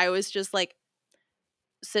day and I was just like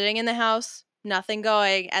sitting in the house, nothing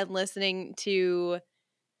going, and listening to,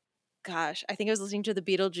 gosh, I think I was listening to the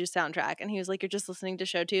Beetlejuice soundtrack. And he was like, you're just listening to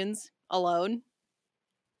show tunes alone?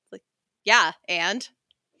 Like, yeah, and?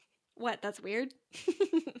 What? That's weird?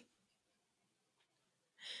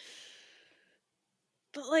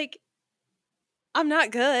 But like, I'm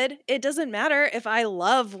not good. It doesn't matter if I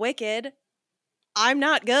love Wicked. I'm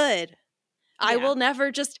not good. I will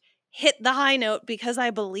never just hit the high note because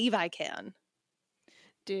I believe I can.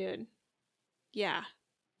 Dude. Yeah.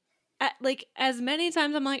 Like, as many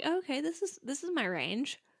times I'm like, okay, this is my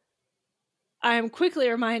range. I am quickly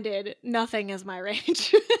reminded nothing is my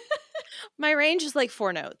range. My range is like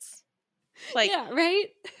 4 notes. Like, yeah, right?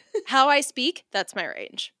 how I speak, that's my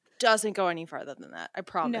range. Doesn't go any farther than that. I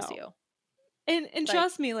promise No. you. And Like,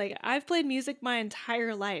 trust me, like, I've played music my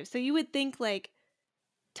entire life. So you would think, like,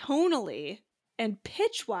 tonally And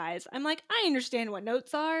pitch wise, I'm like, I understand what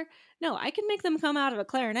notes are. No, I can make them come out of a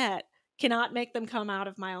clarinet. Cannot make them come out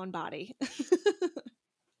of my own body.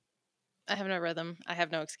 I have no rhythm. I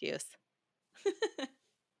have no excuse.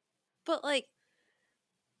 But like,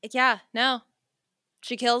 yeah, no,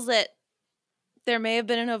 she kills it. There may have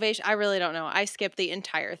been an ovation. I really don't know. I skipped the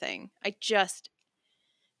entire thing.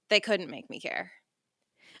 They couldn't make me care.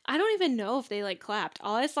 I don't even know if they like clapped.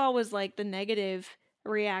 All I saw was like the negative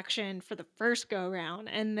reaction for the first go round,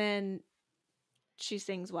 and then she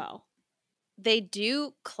sings well. They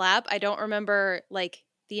do clap. I don't remember like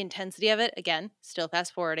the intensity of it. Again, still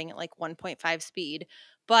fast forwarding at like 1.5 speed,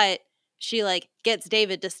 but she like gets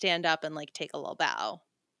David to stand up and like take a little bow.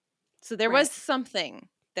 So there was Right. something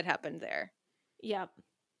that happened there. Yep.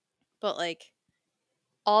 But like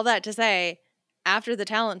all that to say, after the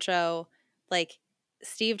talent show, like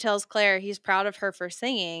Steve tells Claire he's proud of her for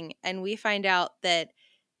singing, and we find out that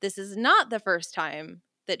this is not the first time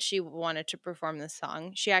that she wanted to perform this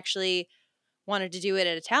song. She actually wanted to do it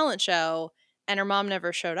at a talent show, and her mom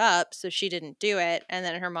never showed up, so she didn't do it. And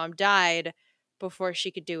then her mom died before she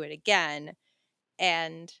could do it again.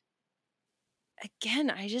 And again,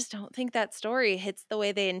 I just don't think that story hits the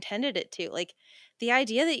way they intended it to. Like, the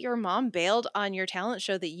idea that your mom bailed on your talent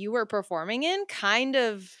show that you were performing in kind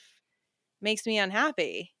of makes me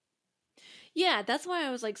unhappy. Yeah, that's why I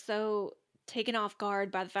was like so taken off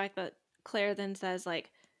guard by the fact that Claire then says like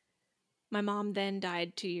my mom then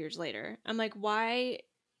died 2 years later. I'm like, why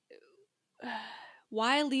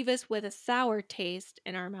leave us with a sour taste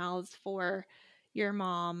in our mouths for your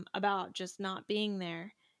mom about just not being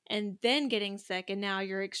there and then getting sick, and now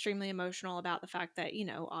you're extremely emotional about the fact that,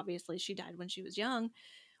 obviously she died when she was young.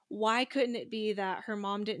 Why couldn't it be that her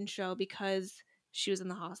mom didn't show because she was in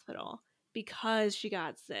the hospital, because she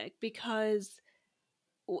got sick, because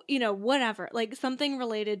whatever, like something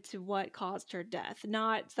related to what caused her death,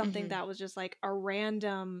 not something that was just like a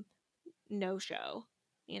random no show,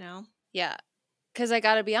 Yeah. Because I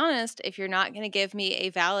got to be honest, if you're not going to give me a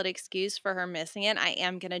valid excuse for her missing it, I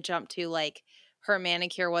am going to jump to like her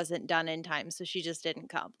manicure wasn't done in time, so she just didn't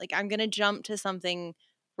come. Like, I'm going to jump to something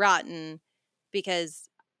rotten because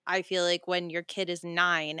I feel like when your kid is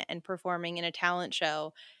 9 and performing in a talent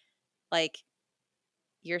show, like,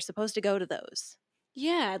 you're supposed to go to those.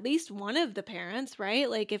 Yeah, at least one of the parents, right?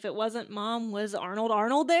 Like if it wasn't mom, was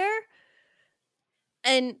Arnold there?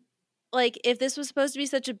 And like, if this was supposed to be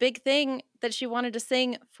such a big thing that she wanted to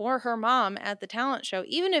sing for her mom at the talent show,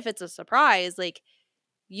 even if it's a surprise, like,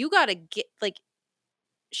 you got to get, like,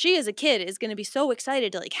 she as a kid is going to be so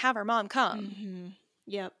excited to like have her mom come. Mm-hmm.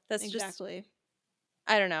 Yep, That's just, exactly.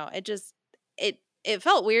 I don't know. It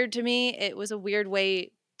felt weird to me. It was a weird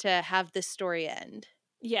way to have this story end.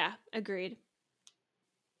 Yeah, agreed.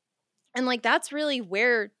 And like, that's really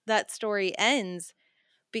where that story ends,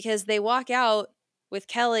 because they walk out with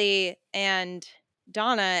Kelly and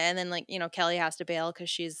Donna, and then like, Kelly has to bail because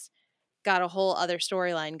she's got a whole other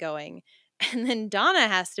storyline going. And then Donna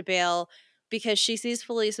has to bail because she sees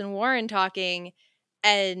Felice and Warren talking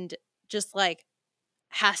and just like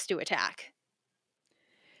has to attack.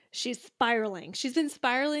 She's spiraling. She's been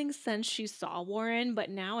spiraling since she saw Warren, but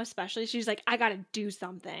now especially she's like, I gotta do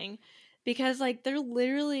something. Because like they're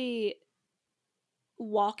literally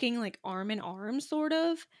walking like arm in arm, sort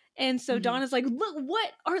of. And so Donna's like, look,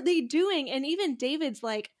 what are they doing? And even David's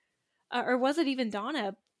like, or was it even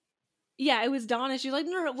Donna? Yeah, it was Donna. She's like,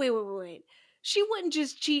 no, wait. She wouldn't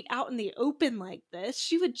just cheat out in the open like this.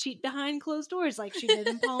 She would cheat behind closed doors like she did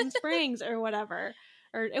in Palm Springs or whatever.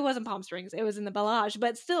 Or it wasn't Palm Springs, it was in the Bellage,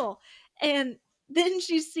 but still. And then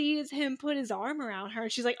she sees him put his arm around her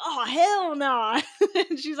and she's like, oh, hell no.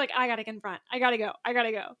 And she's like, I gotta confront. I gotta go.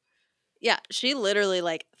 Yeah, she literally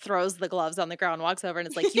like throws the gloves on the ground, walks over, and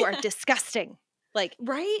it's like, you are disgusting. Like,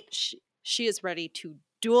 Right? she is ready to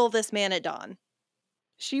duel this man at dawn.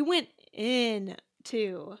 She went in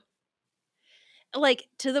too. Like,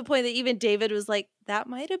 to the point that even David was like, that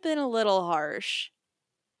might have been a little harsh.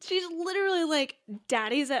 She's literally like,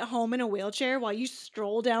 daddy's at home in a wheelchair while you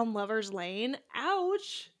stroll down Lover's Lane.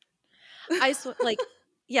 Ouch. Like,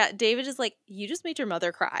 yeah, David is like, you just made your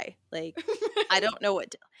mother cry. Like, I don't know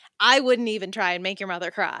I wouldn't even try and make your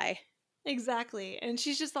mother cry. Exactly. And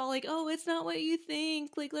she's just all like, oh, it's not what you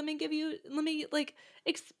think. Like, let me like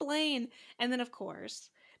explain. And then, of course,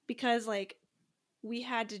 because like we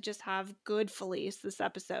had to just have good Felice this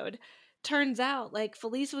episode. Turns out, like,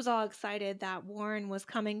 Felice was all excited that Warren was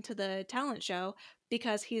coming to the talent show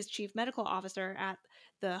because he's chief medical officer at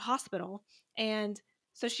the hospital. And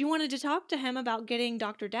so she wanted to talk to him about getting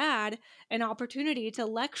Dr. Dad an opportunity to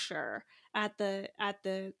lecture at the at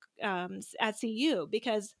CU,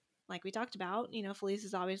 because like we talked about, Felice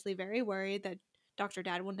is obviously very worried that Dr.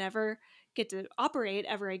 Dad will never get to operate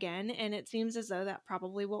ever again, and it seems as though that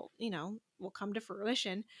probably will come to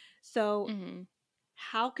fruition. So Mm-hmm.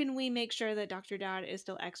 how can we make sure that Dr. Dad is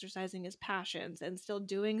still exercising his passions and still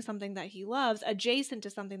doing something that he loves adjacent to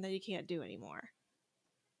something that he can't do anymore?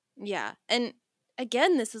 Yeah. And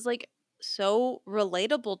again, this is like so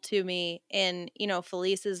relatable to me. And,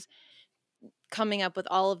 Felice is coming up with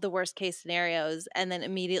all of the worst case scenarios and then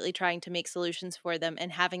immediately trying to make solutions for them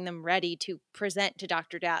and having them ready to present to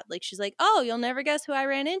Dr. Dad. Like, she's like, oh, you'll never guess who I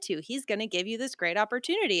ran into. He's going to give you this great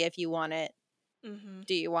opportunity if you want it. Mm-hmm.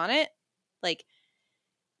 Do you want it? Like,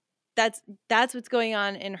 that's what's going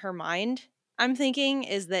on in her mind. I'm thinking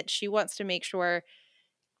is that she wants to make sure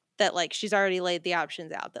that like she's already laid the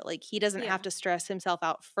options out, that like he doesn't have to stress himself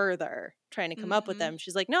out further trying to come up with them.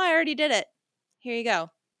 She's like, no, I already did it. Here you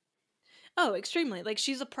go. Oh, extremely. Like,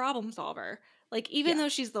 she's a problem solver. Like, even Yeah. though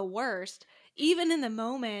she's the worst, even in the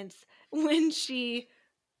moments when she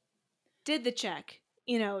did the check,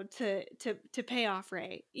 to pay off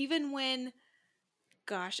Ray, even when,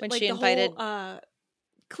 gosh, When like she the invited whole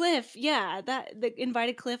Cliff, yeah, the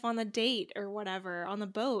invited Cliff on the date or whatever on the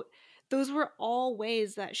boat. Those were all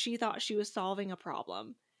ways that she thought she was solving a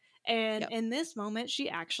problem. And Yep. in this moment, she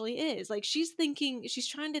actually is. Like, she's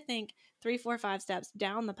trying to think 3, 4, 5 steps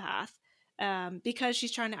down the path, because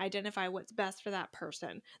she's trying to identify what's best for that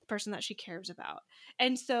person, the person that she cares about.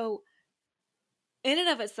 And so, in and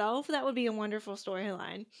of itself, that would be a wonderful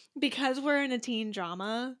storyline. Because we're in a teen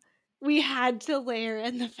drama, we had to layer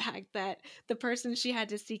in the fact that the person she had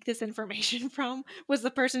to seek this information from was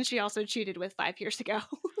the person she also cheated with 5 years ago.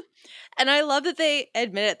 And I love that they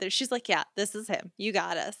admit it. That she's like, yeah, this is him. You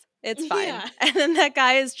got us. It's fine. Yeah. And then that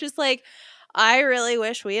guy is just like, I really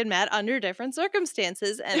wish we had met under different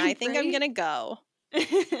circumstances, and I think I'm Right? going to go.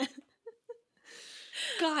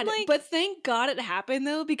 God, Like, but thank God it happened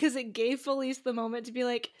though, because it gave Felice the moment to be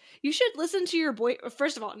like, you should listen to your boy.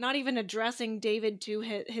 First of all, not even addressing David to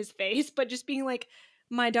his face, but just being like,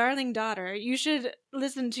 my darling daughter, you should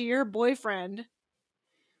listen to your boyfriend.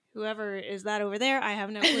 Whoever is that over there, I have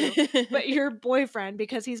no clue. But your boyfriend,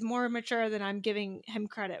 because he's more mature than I'm giving him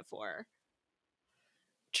credit for.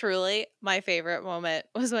 truly, my favorite moment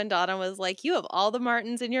was when Donna was like, you have all the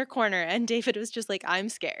Martins in your corner. And David was just like, I'm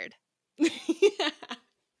scared. Yeah.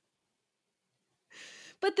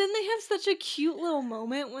 But then they have such a cute little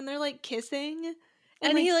moment when they're like kissing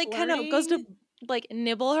And like he like kind of goes to flirting. like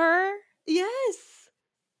nibble her. Yes.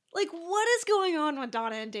 Like, what is going on with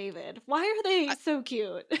Donna and David? Why are they so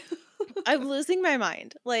cute? I'm losing my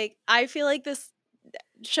mind. Like, I feel like this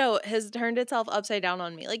show has turned itself upside down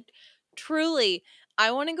on me. Like, truly,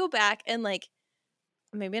 I want to go back and like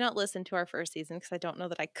maybe not listen to our first season because I don't know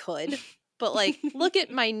that I could, but like look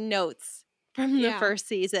at my notes from the Yeah. first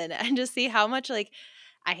season and just see how much like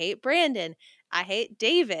I hate Brandon, I hate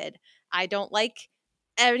David, I don't like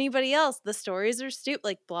anybody else. The stories are stupid,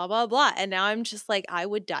 like blah blah blah. And now I'm just like, I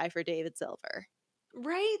would die for David Silver.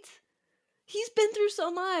 Right? He's been through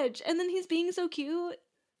so much, and then he's being so cute.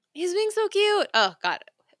 He's being so cute. Oh God,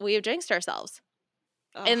 we have jinxed ourselves.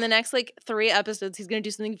 Ugh. In the next like 3 episodes, he's gonna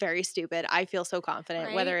do something very stupid. I feel so confident.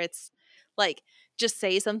 Right? Whether it's like just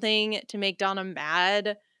say something to make Donna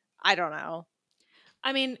mad, I don't know.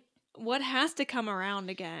 I mean, what has to come around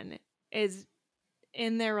again is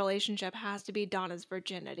in their relationship has to be Donna's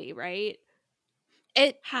virginity, right?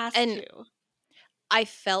 It Has and to. I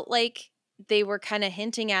felt like they were kind of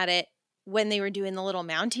hinting at it when they were doing the little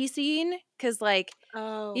Mountie scene, because like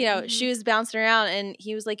Oh. she was bouncing around and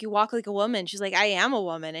he was like, you walk like a woman. She's like, I am a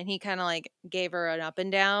woman. And he kind of like gave her an up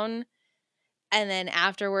and down. And then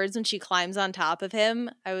afterwards, when she climbs on top of him,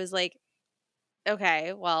 I was like,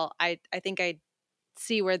 okay, well, I think I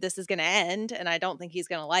see where this is going to end. And I don't think he's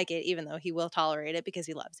going to like it, even though he will tolerate it because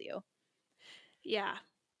he loves you. Yeah.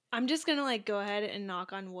 I'm just gonna like go ahead and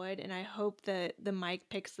knock on wood, and I hope that the mic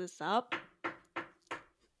picks this up.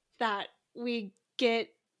 That we get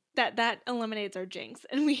that eliminates our jinx,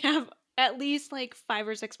 and we have at least like 5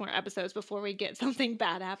 or 6 more episodes before we get something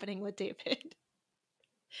bad happening with David.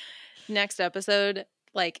 Next episode,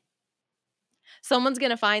 like someone's going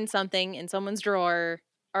to find something in someone's drawer,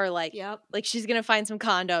 or like, Yep. like she's going to find some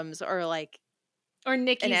condoms, or like, Or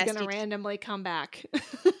Nikki's an gonna STD. randomly come back.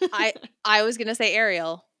 I was going to say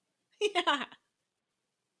Ariel. Yeah.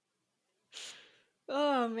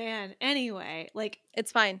 Oh man. Anyway, like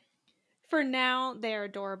It's fine. for now they're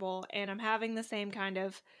adorable, and I'm having the same kind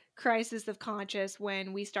of crisis of conscience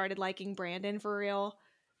when we started liking Brandon for real,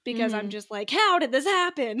 because I'm just like, how did this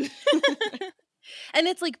happen? And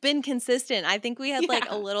it's like been consistent. I think we had like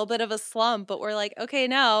a Yeah. little bit of a slump, but we're like, okay,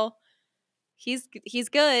 no, He's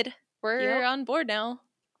good. We're Yep. on board now.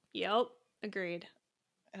 Yep. Agreed.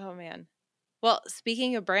 Oh, man. Well,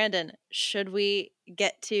 speaking of Brandon, should we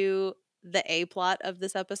get to the A plot of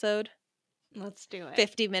this episode? Let's do it.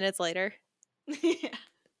 50 minutes later. Yeah.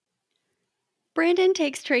 Brandon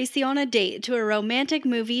takes Tracy on a date to a romantic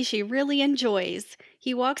movie she really enjoys.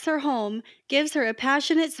 He walks her home, gives her a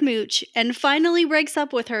passionate smooch, and finally breaks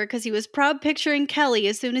up with her because he was proud picturing Kelly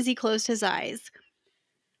as soon as he closed his eyes.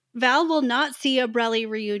 Val will not see a Brelly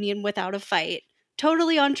reunion without a fight,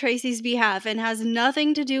 totally on Tracy's behalf, and has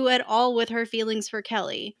nothing to do at all with her feelings for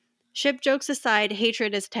Kelly. Ship jokes aside,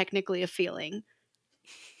 hatred is technically a feeling.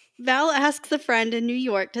 Val asks a friend in New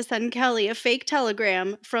York to send Kelly a fake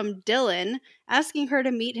telegram from Dylan asking her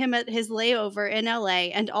to meet him at his layover in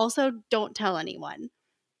LA and also don't tell anyone.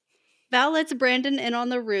 Val lets Brandon in on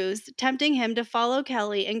the ruse, tempting him to follow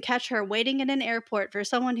Kelly and catch her waiting in an airport for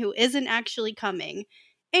someone who isn't actually coming,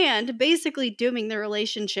 and basically dooming the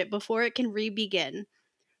relationship before it can re-begin.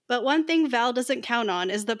 But one thing Val doesn't count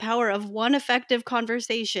on is the power of one effective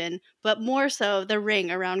conversation, but more so the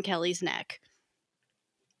ring around Kelly's neck.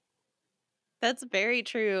 That's very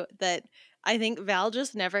true that I think Val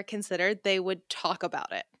just never considered they would talk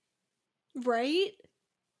about it. Right?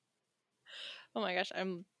 Oh my gosh,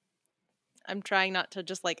 I'm trying not to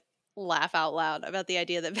just like laugh out loud about the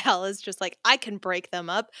idea that Val is just like, I can break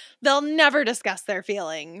them up. They'll never discuss their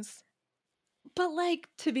feelings. But, like,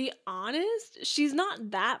 to be honest, she's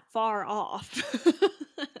not that far off.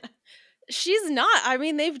 She's not. I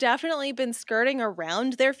mean, they've definitely been skirting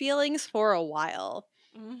around their feelings for a while.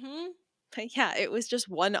 Mm-hmm. But yeah, it was just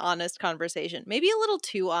one honest conversation. Maybe a little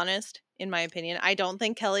too honest, in my opinion. I don't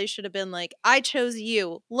think Kelly should have been like, I chose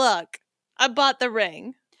you. Look, I bought the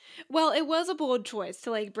ring. Well, it was a bold choice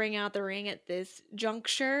to, like, bring out the ring at this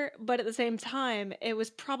juncture, but at the same time, it was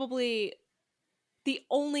probably the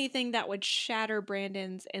only thing that would shatter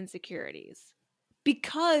Brandon's insecurities.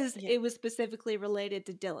 Because Yeah. it was specifically related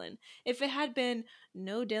to Dylan. If it had been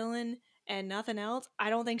no Dylan and nothing else,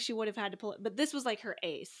 I don't think she would have had to pull it. But this was like her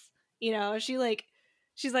ace. You know, she's like,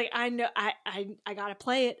 I know I gotta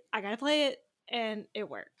play it. I gotta play it. And it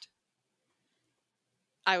worked.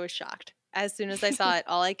 I was shocked. As soon as I saw it,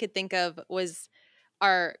 all I could think of was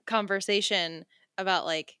our conversation about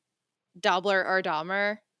like Dobler or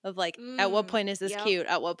Dahmer of like, at what point is this Yep. cute?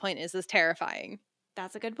 At what point is this terrifying?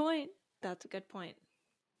 That's a good point. That's a good point.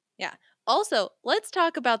 Yeah. Also, let's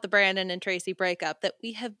talk about the Brandon and Tracy breakup that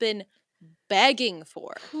we have been begging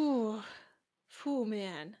for. Whew,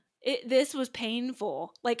 man. This was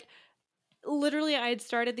painful. Like, literally, I had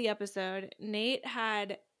started the episode. Nate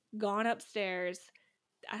had gone upstairs.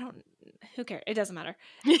 Who cares? It doesn't matter.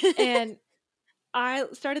 And I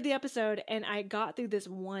started the episode and I got through this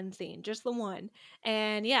one scene, just the one.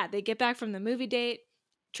 And yeah, they get back from the movie date.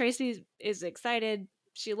 Tracy is excited.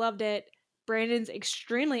 She loved it. Brandon's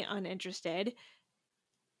extremely uninterested.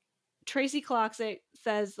 Tracy clocks it,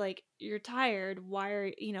 says, like, you're tired.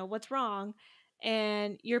 What's wrong?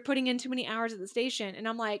 And you're putting in too many hours at the station. And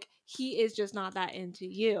I'm like, he is just not that into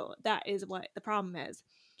you. That is what the problem is.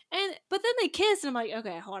 But then they kiss and I'm like,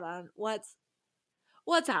 okay, hold on.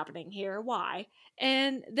 What's happening here? Why?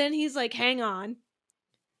 And then he's like, hang on.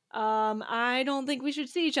 I don't think we should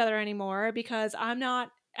see each other anymore because I'm not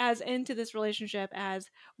as into this relationship as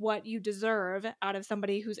what you deserve out of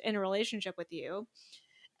somebody who's in a relationship with you.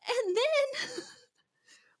 And then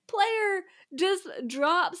player just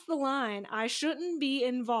drops the line, I shouldn't be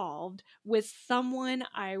involved with someone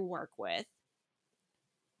I work with.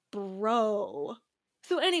 Bro.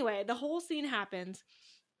 So anyway, the whole scene happens.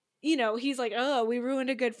 You know, he's like, oh, we ruined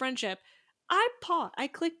a good friendship. I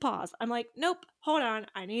click pause. I'm like, nope, hold on,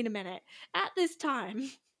 I need a minute. At this time,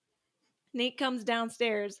 Nate comes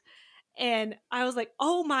downstairs and I was like,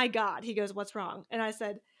 oh my God. He goes, what's wrong? And I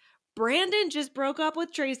said, Brandon just broke up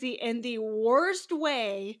with Tracy in the worst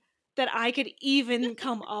way that I could even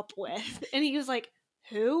come up with. And he was like,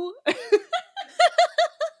 who?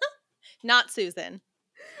 Not Susan.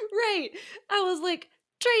 Right. I was like,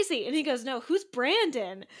 Tracy. And he goes, no, who's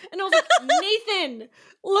Brandon? And I was like, Nathan,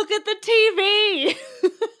 look at the TV.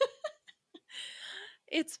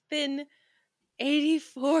 It's been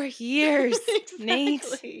 84 years, Exactly.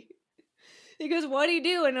 Nate. He goes, what do you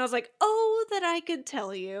do? And I was like, oh, that I could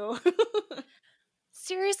tell you.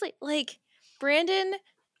 Seriously, like, Brandon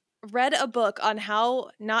read a book on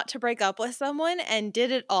how not to break up with someone and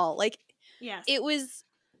did it all. Like, Yes. it was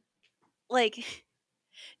like,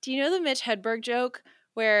 do you know the Mitch Hedberg joke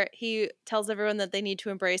where he tells everyone that they need to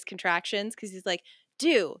embrace contractions? Because he's like,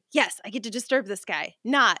 yes, I get to disturb this guy.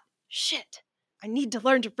 Not, shit, I need to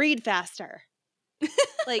learn to read faster.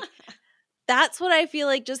 Like, that's what I feel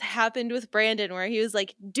like just happened with Brandon, where he was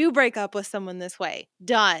like, do break up with someone this way.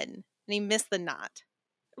 Done. And he missed the knot.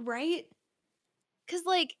 Right? Because,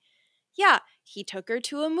 like, yeah, he took her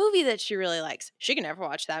to a movie that she really likes. She can never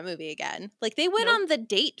watch that movie again. Like, they went Nope. on the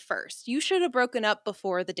date first. You should have broken up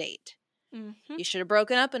before the date. Mm-hmm. You should have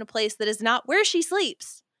broken up in a place that is not where she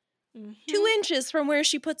sleeps, Mm-hmm. 2 inches from where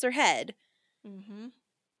she puts her head. Mm-hmm.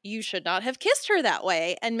 You should not have kissed her that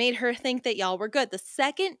way and made her think that y'all were good. The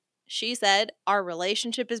second she said, our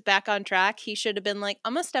relationship is back on track, he should have been like,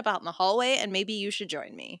 I'm going to step out in the hallway and maybe you should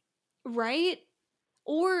join me. Right?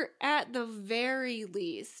 Or at the very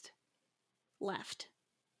least, left.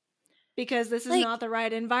 Because this is Like, not the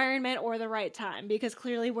right environment or the right time. Because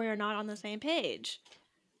clearly we're not on the same page.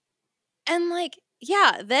 and like,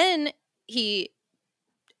 yeah, then he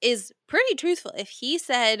is pretty truthful. If he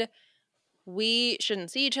said, we shouldn't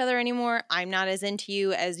see each other anymore, I'm not as into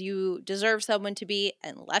you as you deserve someone to be,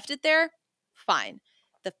 and left it there, fine.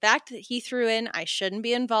 The fact that he threw in, I shouldn't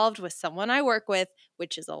be involved with someone I work with,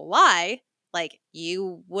 which is a lie. Like,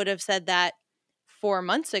 you would have said that 4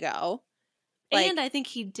 months ago. Like, And I think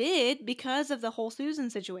he did because of the whole Susan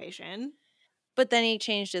situation. but then he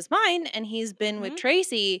changed his mind and he's been with Mhm.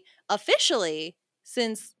 Tracy officially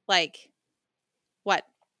since, like, what,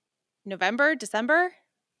 November, December?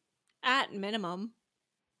 At minimum.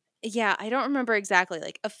 Yeah, I don't remember exactly.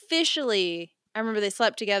 Like, officially, I remember they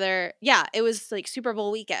slept together. Yeah, it was like Super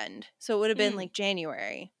Bowl weekend. So it would have been like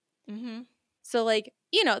January. Mm-hmm. So, like,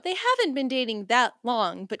 you know, they haven't been dating that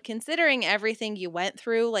long, but considering everything you went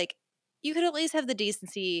through, like, you could at least have the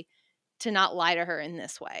decency to not lie to her in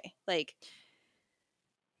this way. Like,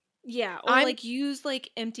 Yeah, or I'm, like use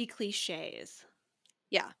like empty cliches.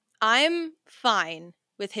 yeah, I'm fine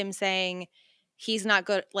with him saying he's not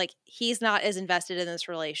good, like, he's not as invested in this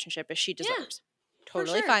relationship as she Yeah, deserves. for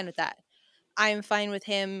Totally sure. fine with that. I'm fine with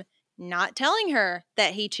him not telling her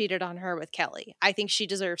that he cheated on her with Kelly. I think she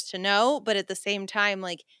deserves to know, but at the same time,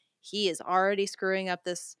 like, he is already screwing up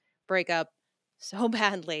this breakup so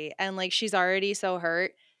badly and like she's already so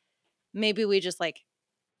hurt. Maybe we just like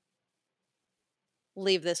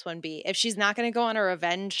leave this one be. If she's not going to go on a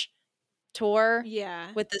revenge tour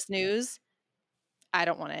Yeah. with this news, I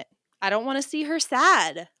don't want it. I don't want to see her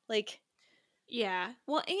sad. Like, Yeah.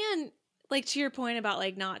 Well, and like to your point about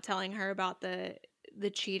like not telling her about the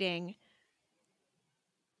cheating,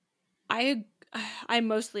 I I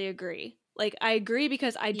mostly agree. Like I agree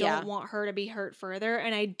because I yeah, don't want her to be hurt further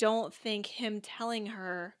and I don't think him telling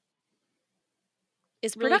her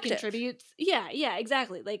is really productive. contributes. Yeah, yeah,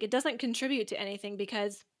 exactly. Like it doesn't contribute to anything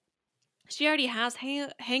because she already has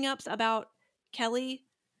hang-ups about Kelly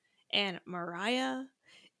and Mariah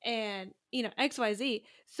and XYZ.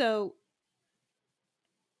 So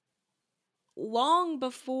long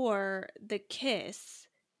before the kiss,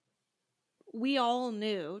 we all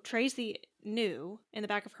knew, Tracy knew in the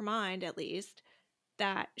back of her mind at least,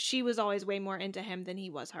 that she was always way more into him than he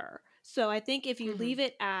was her. So I think if you Mhm. leave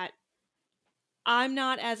it at, I'm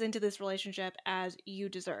not as into this relationship as you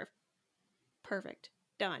deserve, perfect.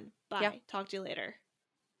 Done. Yeah. Bye. Talk to you later.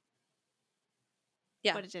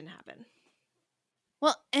 Yeah. But it didn't happen.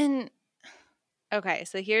 Well, and okay,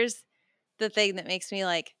 so here's the thing that makes me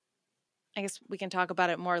like, I guess we can talk about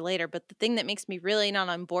it more later, but the thing that makes me really not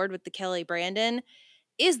on board with the Kelly Brandon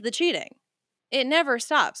is the cheating. It never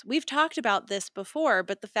stops. We've talked about this before,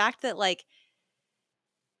 but the fact that like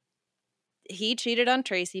he cheated on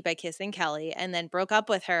Tracy by kissing Kelly and then broke up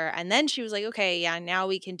with her and then she was like, "Okay, yeah, now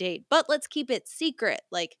we can date, but let's keep it secret."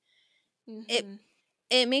 Like it Mm-hmm.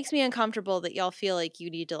 it makes me uncomfortable that y'all feel like you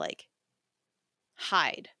need to like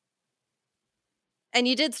hide. And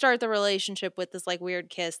you did start the relationship with this like weird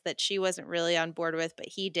kiss that she wasn't really on board with, but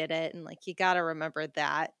he did it. And like, you got to remember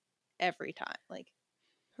that every time. Like,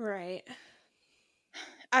 Right.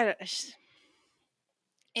 I don't,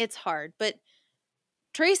 it's hard, but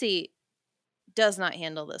Tracy does not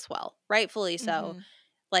handle this well, rightfully so. Mm-hmm.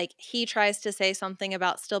 Like, he tries to say something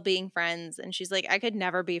about still being friends, and she's like, I could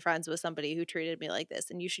never be friends with somebody who treated me like this,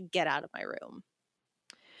 and you should get out of my room.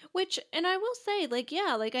 Which, and I will say, like,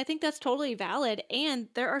 yeah, like, I think that's totally valid. And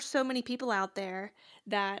there are so many people out there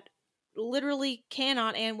that literally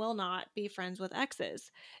cannot and will not be friends with exes.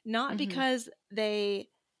 Not Mm-hmm. because they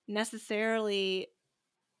necessarily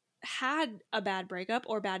had a bad breakup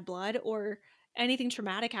or bad blood or anything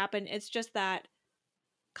traumatic happen. It's just that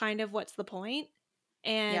kind of what's the point?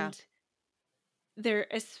 Yeah. And they're,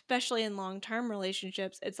 especially in long term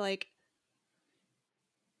relationships, it's like,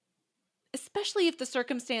 especially if the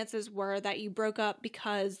circumstances were that you broke up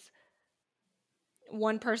because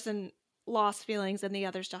one person lost feelings and the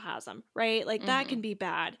other still has them, right? Like that can be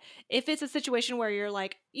bad. If it's a situation where you're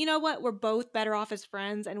like, you know what, we're both better off as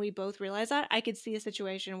friends and we both realize that, I could see a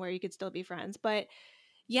situation where you could still be friends. But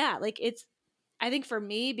yeah, like it's, I think for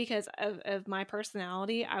me, because of my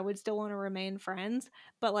personality, I would still want to remain friends.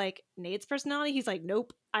 But like Nate's personality, he's like,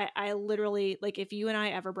 nope. I literally, like, if you and I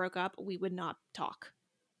ever broke up, we would not talk.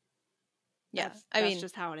 Yeah. That's mean,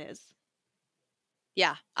 just how it is.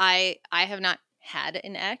 yeah, I have not had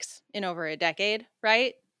an ex in over a decade,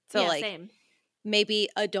 right? So yeah, like same. maybe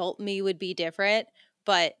adult me would be different,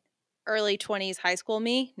 but early 20s high school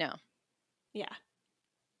me, no, Yeah.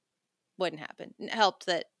 wouldn't happen. It helped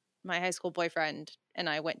that my high school boyfriend and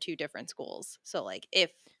I went to different schools. So like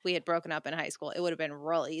if we had broken up in high school, it would have been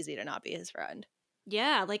real easy to not be his friend.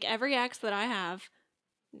 Yeah, like every ex that I have,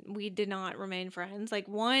 we did not remain friends. Like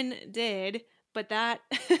one did, but that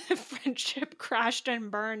friendship crashed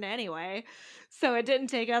and burned anyway. So it didn't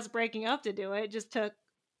take us breaking up to do it. It just took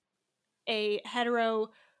a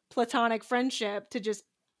hetero platonic friendship to just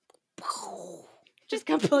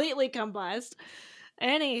completely combust.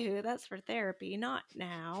 Anywho, that's for therapy, not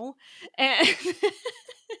now. And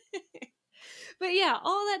but yeah,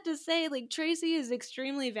 all that to say, like Tracy is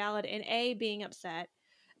extremely valid in A, being upset,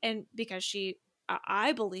 and because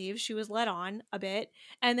I believe she was led on a bit,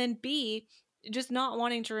 and then B, just not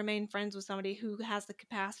wanting to remain friends with somebody who has the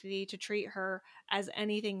capacity to treat her as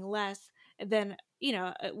anything less than,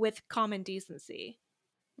 with common decency.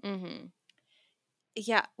 Mm-hmm.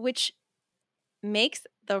 Yeah, which makes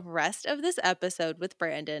the rest of this episode with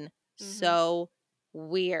Brandon so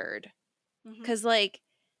weird. Mm-hmm. Because, like,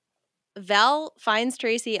 Val finds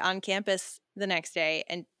Tracy on campus the next day,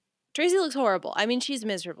 and Tracy looks horrible. I mean, she's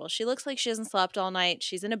miserable. She looks like she hasn't slept all night.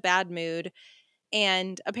 She's in a bad mood.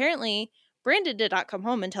 And apparently, Brandon did not come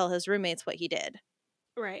home and tell his roommates what he did.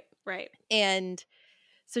 Right, right. And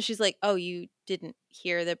so she's like, oh, you didn't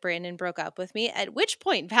hear that Brandon broke up with me? At which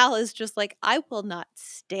point, Val is just like, I will not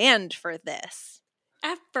stand for this.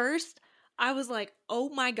 At first, I was like, oh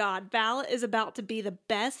my God, Val is about to be the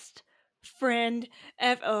best friend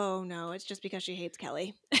ever. Oh no, it's just because she hates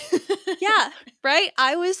Kelly. Yeah, right?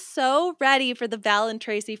 I was so ready for the Val and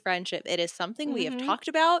Tracy friendship. It is something we have talked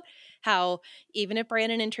about, how even if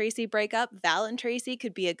Brandon and Tracy break up, Val and Tracy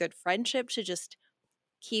could be a good friendship to just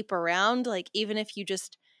keep around. Like, even if you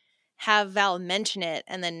just have Val mention it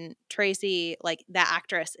and then Tracy, like the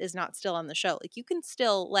actress, is not still on the show, like you can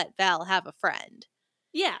still let Val have a friend.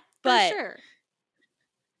 Yeah, for But sure.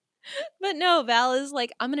 But no, Val is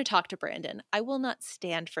like, I'm going to talk to Brandon. I will not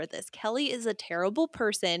stand for this. Kelly is a terrible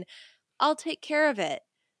person. I'll take care of it.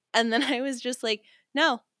 And then I was just like,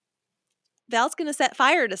 no, Val's going to set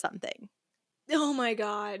fire to something. Oh my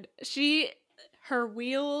God. Her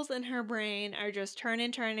wheels in her brain are just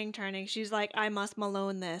turning. She's like, I must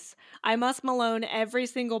Malone this. I must Malone every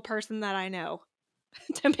single person that I know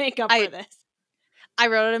to make up for this. I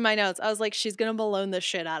wrote it in my notes. I was like, she's going to Malone the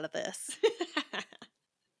shit out of this.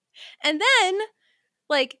 And then,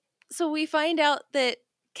 like, so we find out that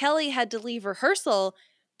Kelly had to leave rehearsal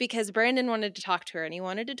because Brandon wanted to talk to her, and he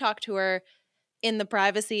wanted to talk to her in the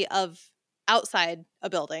privacy of outside a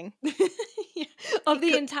building. Of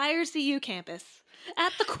the entire CU campus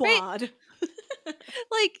at the quad. Right?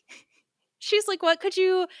 Like, she's like, what could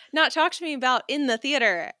you not talk to me about in the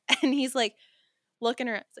theater? And he's like, looking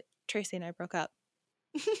around. It's like, Tracy and I broke up.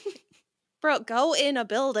 Bro, go in a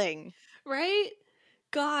building. Right?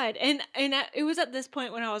 God. And it was at this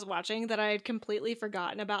point when I was watching that I had completely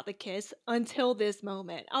forgotten about the kiss until this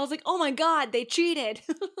moment. I was like, oh my God, they cheated.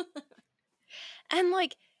 And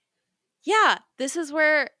like, yeah, this is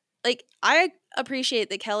where, like, I appreciate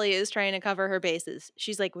that Kelly is trying to cover her bases.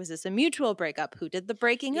 She's like, was this a mutual breakup? Who did the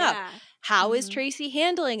breaking up? How is Tracy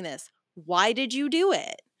handling this? Why did you do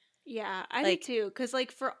it? Yeah, I do too. Because,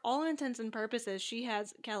 like, for all intents and purposes,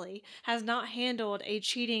 Kelly has not handled a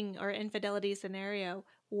cheating or infidelity scenario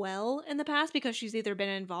well in the past because she's either been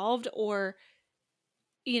involved or,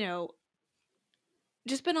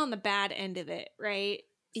 just been on the bad end of it, right?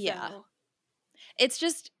 Yeah. So.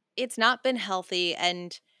 It's not been healthy.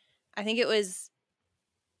 And I think it was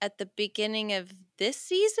at the beginning of this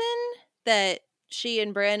season that she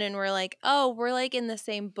and Brandon were like, oh, we're like in the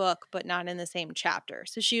same book, but not in the same chapter.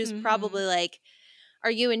 So she was probably like,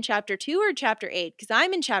 are you in chapter 2 or chapter 8? Because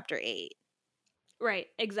I'm in chapter 8. Right,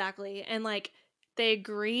 exactly. And like they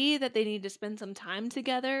agree that they need to spend some time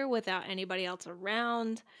together without anybody else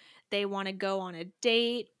around. They want to go on a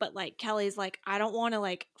date, but like Kelly's like, I don't want to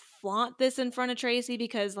like flaunt this in front of Tracy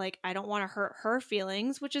because like I don't want to hurt her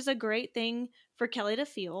feelings, which is a great thing for Kelly to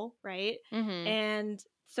feel, right? And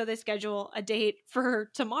so they schedule a date for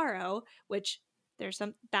tomorrow, which there's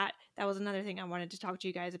some that was another thing I wanted to talk to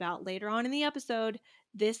you guys about later on in the episode.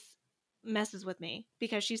 This messes with me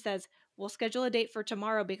because she says, we'll schedule a date for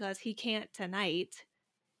tomorrow because he can't tonight,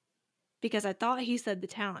 because I thought he said the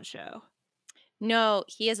talent show. No,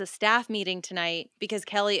 he has a staff meeting tonight because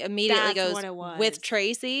Kelly immediately That's goes what it was. with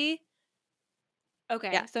Tracy.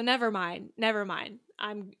 Okay, Yeah. so never mind.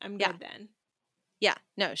 I'm Yeah. good then. Yeah,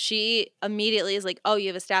 no, she immediately is like, oh, you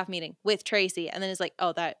have a staff meeting with Tracy. And then is like,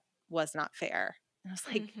 oh, that was not fair. And I was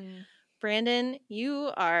like, Mhm. Brandon,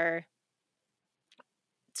 you are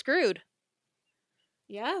screwed.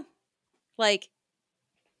 Yeah. Like,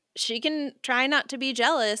 she can try not to be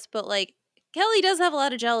jealous, but like, Kelly does have a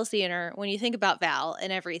lot of jealousy in her when you think about Val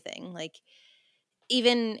and everything. Like,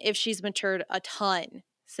 even if she's matured a ton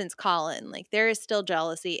since Colin, like, there is still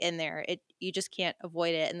jealousy in there. You just can't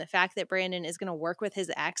avoid it. And the fact that Brandon is going to work with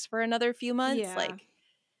his ex for another few months, Yeah. like,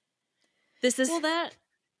 this is. Well, that,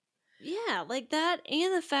 yeah, like that,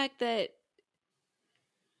 and the fact that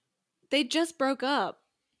they just broke up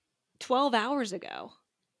 12 hours ago.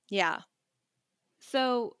 Yeah.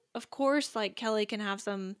 So, of course, like Kelly can have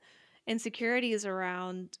some insecurities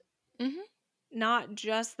around Mhm. not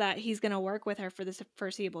just that he's going to work with her for the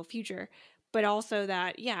foreseeable future, but also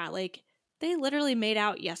that, yeah, like they literally made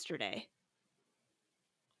out yesterday.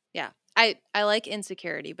 Yeah. I like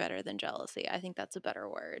insecurity better than jealousy. I think that's a better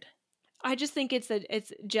word. I just think it's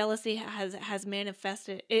jealousy has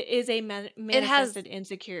manifested. It is a manifested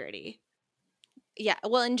insecurity. Yeah.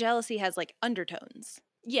 Well, and jealousy has like undertones.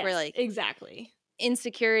 Yes, Where like exactly.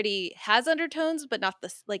 insecurity has undertones, but not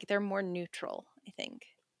this. Like they're more neutral, I think.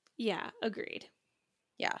 Yeah, agreed.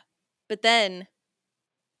 Yeah. But then,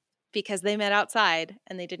 because they met outside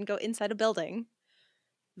and they didn't go inside a building,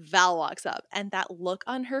 Val walks up, and that look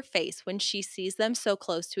on her face when she sees them so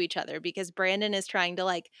close to each other, because Brandon is trying to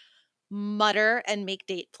like mutter and make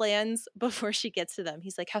date plans before she gets to them.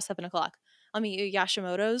 He's like, how's 7 o'clock? I'll meet you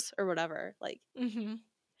Yashimoto's or whatever. Like,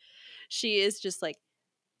 she is just like,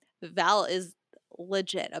 Val is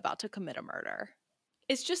legit about to commit a murder.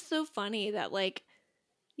 It's just so funny that, like,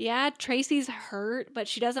 yeah, Tracy's hurt, but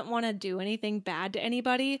she doesn't want to do anything bad to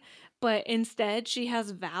anybody. But instead, she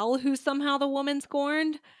has Val, who's somehow the woman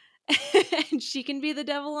scorned, and she can be the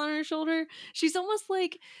devil on her shoulder. She's almost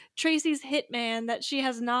like Tracy's hitman that she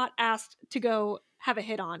has not asked to go have a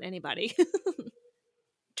hit on anybody.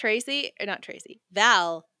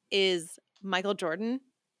 Val is Michael Jordan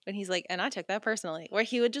when he's like, and I took that personally, where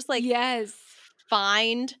he would just like Yes.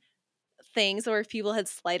 find things where people had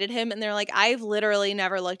slighted him and they're like, I've literally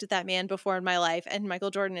never looked at that man before in my life. And Michael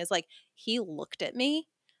Jordan is like, he looked at me.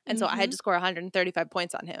 And so I had to score 135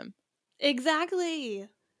 points on him. Exactly.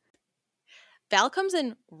 Val comes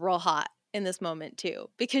in real hot in this moment too,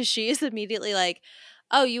 because she is immediately like,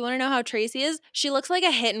 oh, you want to know how Tracy is? She looks like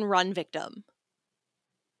a hit and run victim.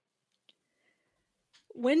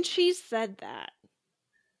 When she said that,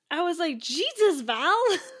 I was like, Jesus, Val.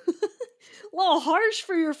 A little harsh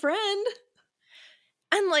for your friend.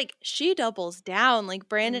 And like, she doubles down. Like,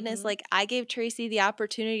 Brandon is like, I gave Tracy the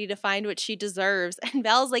opportunity to find what she deserves. And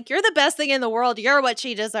Val's like, you're the best thing in the world. You're what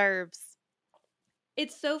she deserves.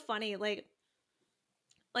 It's so funny. Like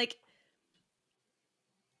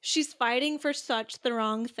she's fighting for such the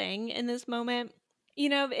wrong thing in this moment. You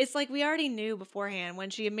know, it's like we already knew beforehand when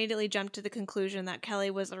she immediately jumped to the conclusion that Kelly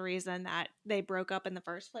was the reason that they broke up in the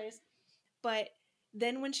first place. But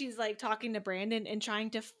then when she's like talking to Brandon and trying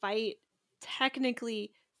to fight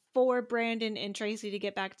technically for Brandon and Tracy to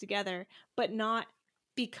get back together, but not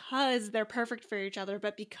because they're perfect for each other,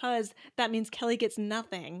 but because that means Kelly gets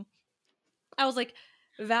nothing. I was like,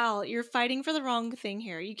 Val, you're fighting for the wrong thing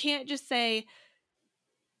here. You can't just say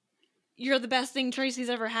you're the best thing Tracy's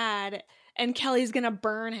ever had and Kelly's gonna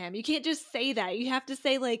burn him. You can't just say that. You have to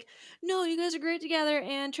say, like, no, you guys are great together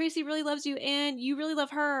and Tracy really loves you and you really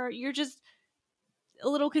love her. You're just a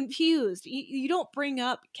little confused. You don't bring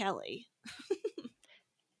up Kelly.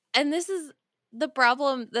 And this is the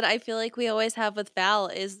problem that I feel like we always have with Val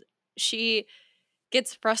is she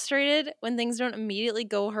gets frustrated when things don't immediately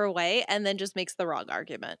go her way and then just makes the wrong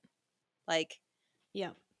argument. Like,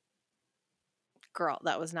 yeah, girl,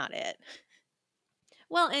 that was not it.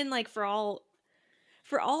 Well, and like for all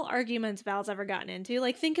arguments Val's ever gotten into,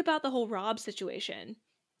 like think about the whole Rob situation.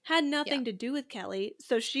 Had nothing to do with Kelly,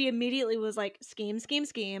 so she immediately was like, scheme, scheme,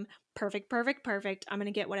 scheme, perfect, perfect, perfect. I'm gonna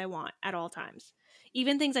get what I want at all times.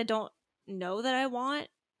 Even things I don't know that I want,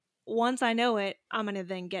 once I know it, I'm gonna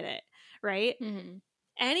then get it, right?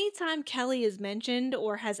 Anytime Kelly is mentioned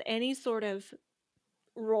or has any sort of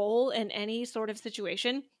role in any sort of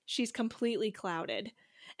situation, she's completely clouded.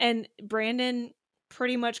 And Brandon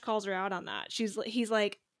pretty much calls her out on that. He's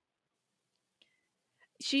like,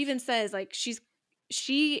 she even says, like,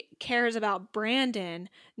 she cares about Brandon,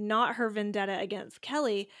 not her vendetta against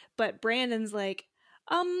Kelly, but Brandon's like,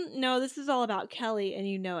 no, this is all about Kelly and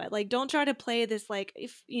you know it. Like, don't try to play this, like,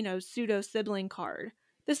 if pseudo sibling card.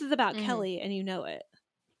 This is about Kelly and you know it.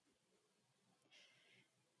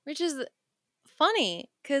 Which is funny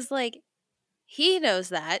because, like, he knows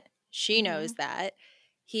that. She knows Mhm. that.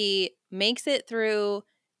 He makes it through,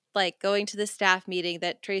 like, going to the staff meeting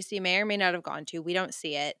that Tracy may or may not have gone to. We don't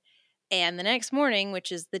see it. And the next morning,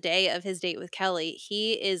 which is the day of his date with Kelly,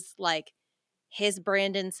 he is like his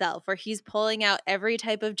Brandon self, where he's pulling out every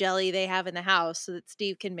type of jelly they have in the house so that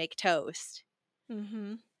Steve can make toast.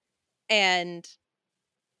 Mhm. And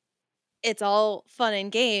it's all fun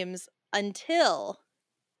and games until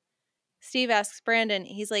Steve asks Brandon,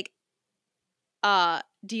 he's like,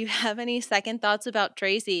 do you have any second thoughts about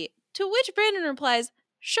Tracy? To which Brandon replies,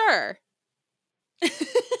 sure.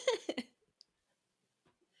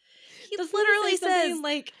 He Doesn't literally he say something says,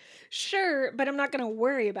 like, sure, but I'm not gonna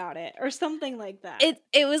worry about it, or something like that?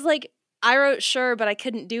 it was like, I wrote sure, but I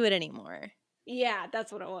couldn't do it anymore. Yeah,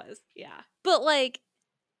 that's what it was. Yeah. But, like,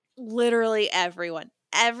 literally everyone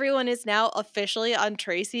is now officially on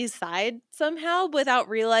Tracy's side somehow without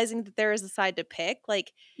realizing that there is a side to pick.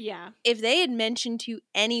 Like, Yeah. if they had mentioned to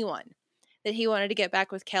anyone that he wanted to get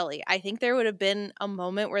back with Kelly, I think there would have been a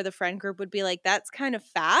moment where the friend group would be like, that's kind of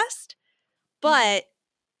fast. But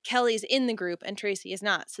Kelly's in the group and Tracy is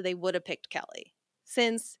not, so they would have picked Kelly.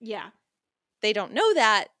 Since Yeah. they don't know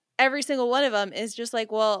that, every single one of them is just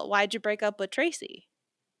like, well, why'd you break up with Tracy?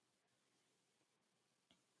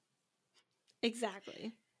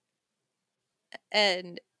 Exactly.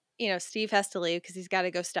 And, Steve has to leave because he's got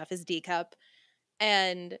to go stuff his D cup.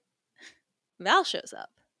 And Val shows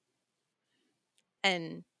up.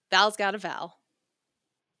 And Val's got a Val.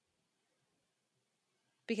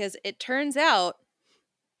 Because it turns out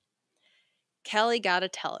Kelly got a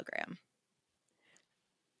telegram.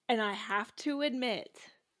 And I have to admit,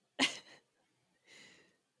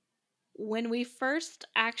 when we first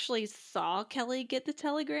actually saw Kelly get the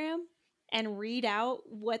telegram and read out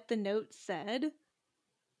what the note said,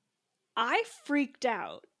 I freaked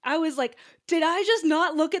out. I was like, did I just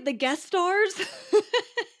not look at the guest stars?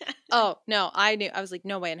 Oh, no, I knew. I was like,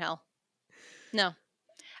 no way in hell. No.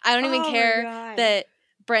 I don't even Oh my care God. that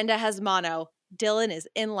Brenda has mono. Dylan is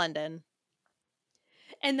in London.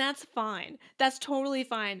 And that's fine. That's totally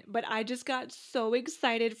fine. But I just got so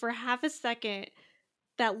excited for half a second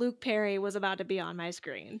that Luke Perry was about to be on my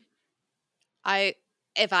screen.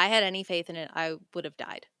 If I had any faith in it, I would have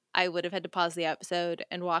died. I would have had to pause the episode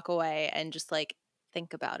and walk away and just, like,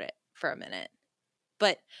 think about it for a minute.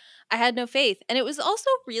 But I had no faith. And it was also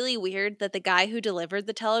really weird that the guy who delivered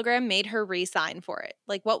the telegram made her re-sign for it.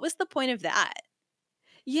 Like, what was the point of that?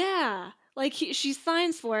 Yeah. Like she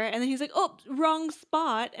signs for it and then he's like, "Oh, wrong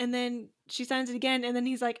spot." And then she signs it again and then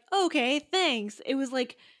he's like, "Okay, thanks." It was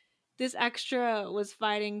like this extra was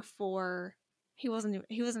fighting for he wasn't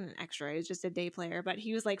an extra, he was just a day player, but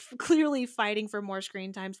he was like clearly fighting for more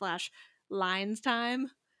screen time / lines time.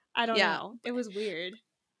 I don't Yeah. know. It was weird.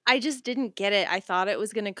 I just didn't get it. I thought it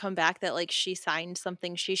was going to come back that, like, she signed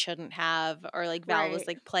something she shouldn't have, or, like, Val was, Right.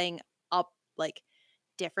 like, playing up, like,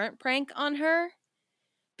 different prank on her.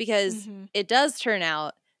 Because Mhm. it does turn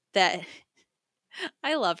out that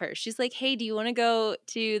I love her. She's like, hey, do you want to go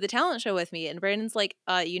to the talent show with me? And Brandon's like,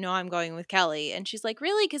 I'm going with Kelly. And she's like,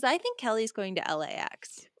 really? Because I think Kelly's going to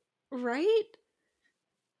LAX. Right?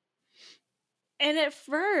 And at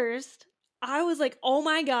first, I was like, "Oh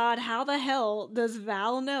my god, how the hell does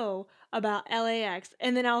Val know about LAX?"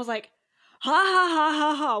 And then I was like, "Ha ha ha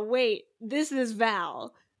ha ha, wait, this is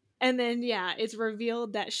Val." And then yeah, it's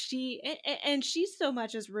revealed that and she so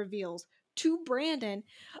much as reveals to Brandon,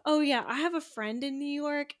 "Oh yeah, I have a friend in New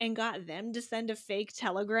York and got them to send a fake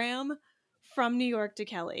telegram from New York to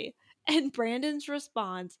Kelly." And Brandon's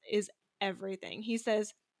response is everything. He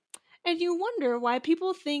says, "And you wonder why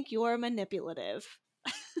people think you're manipulative."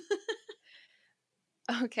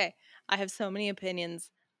 Okay. I have so many opinions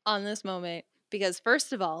on this moment. Because,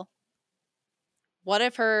 first of all, what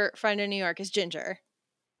if her friend in New York is Ginger?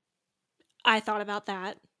 I thought about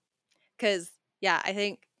that. Because, yeah, I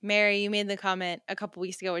think, Mary, you made the comment a couple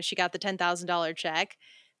weeks ago when she got the $10,000 check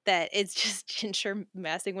that it's just Ginger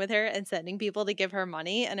messing with her and sending people to give her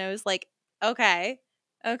money. And I was like, okay.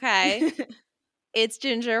 It's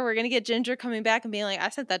Ginger. We're going to get Ginger coming back and being like, I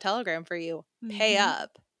sent that telegram for you. Pay Mhm.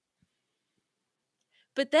 up.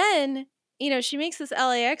 But then, she makes this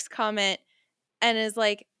LAX comment and is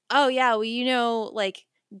like, oh, yeah, well, like,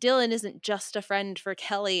 Dylan isn't just a friend for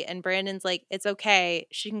Kelly. And Brandon's like, it's okay.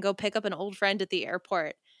 She can go pick up an old friend at the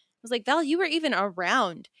airport. was like, Val, you were even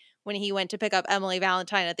around when he went to pick up Emily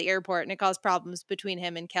Valentine at the airport and it caused problems between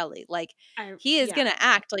him and Kelly. Like, he is going to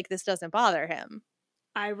act like this doesn't bother him.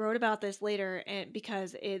 I wrote about this later, and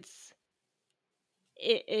because it's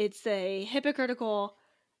a hypocritical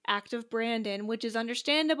act of Brandon, which is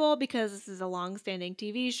understandable because this is a long-standing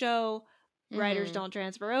TV show. Writers don't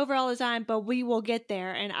transfer over all the time, but we will get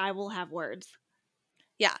there, and I will have words.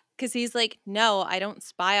 Yeah, because he's like, no, I don't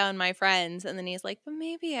spy on my friends. And then he's like, but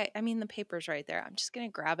maybe I mean, the paper's right there. I'm just going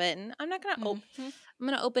to grab it and I'm not going to I'm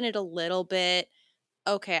going to open it a little bit.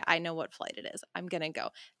 Okay, I know what flight it is. I'm going to go.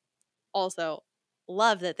 Also,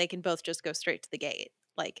 love that they can both just go straight to the gate.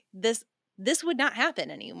 Like, this would not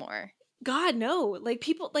happen anymore. God, no. Like,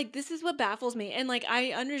 people, like, this is what baffles me. And, like,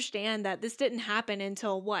 I understand that this didn't happen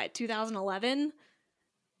until, what, 2011?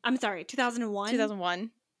 I'm sorry, 2001?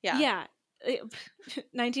 2001. Yeah. Yeah.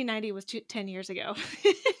 1990 was 10 years ago.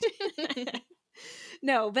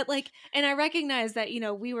 No, but, like, and I recognize that,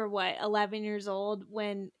 we were, 11 years old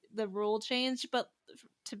when the rule changed. But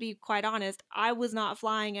to be quite honest, I was not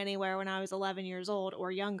flying anywhere when I was 11 years old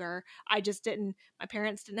or younger. My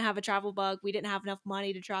parents didn't have a travel bug. We didn't have enough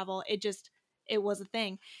money to travel. It was a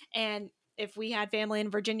thing. And if we had family in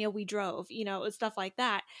Virginia, we drove, stuff like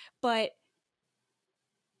that. But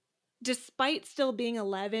despite still being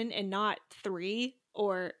 11 and not 3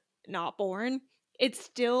 or not born, it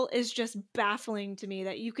still is just baffling to me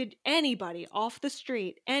that anybody off the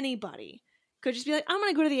street, anybody could just be like, I'm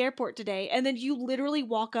going to go to the airport today. And then you literally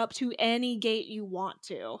walk up to any gate you want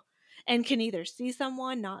to and can either see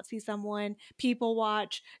someone, not see someone, people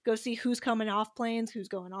watch, go see who's coming off planes, who's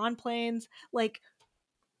going on planes. Like,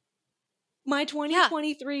 my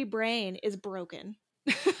 2023 brain is broken.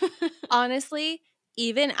 Honestly,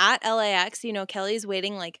 even at LAX, Kelly's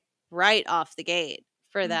waiting like right off the gate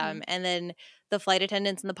for them. And then the flight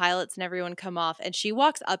attendants and the pilots and everyone come off and she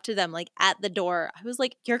walks up to them like at the door. I was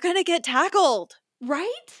like, you're going to get tackled.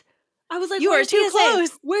 Right? I was like, you are too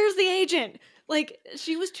close. Where's the agent? Like,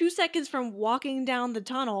 she was 2 seconds from walking down the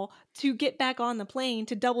tunnel to get back on the plane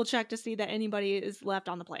to double check to see that anybody is left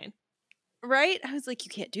on the plane. Right? I was like, you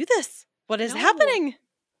can't do this. What is happening?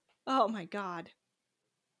 Oh my God.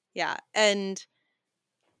 Yeah. And,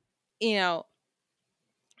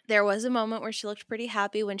 there was a moment where she looked pretty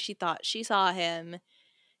happy when she thought she saw him.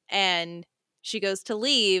 And she goes to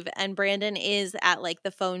leave and Brandon is at like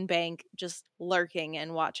the phone bank just lurking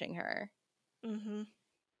and watching her.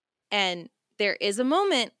 And there is a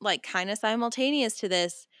moment like kind of simultaneous to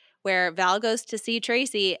this where Val goes to see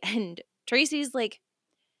Tracy and Tracy's like,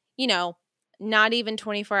 not even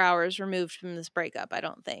 24 hours removed from this breakup, I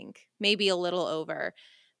don't think. Maybe a little over.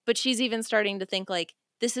 But she's even starting to think like,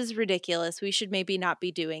 this is ridiculous. We should maybe not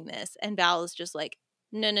be doing this. And Val is just like,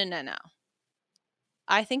 no.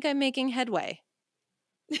 I think I'm making headway.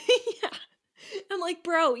 Yeah. I'm like,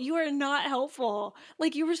 bro, you are not helpful.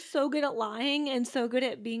 Like, you were so good at lying and so good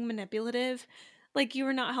at being manipulative. Like, you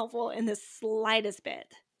were not helpful in the slightest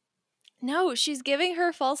bit. No, she's giving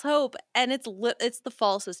her false hope, and it's the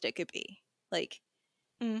falsest it could be. Like,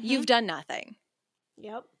 you've done nothing.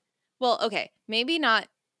 Yep. Well, okay, maybe not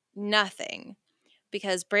nothing,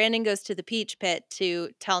 because Brandon goes to the Peach Pit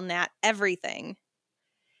to tell Nat everything.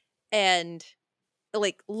 And,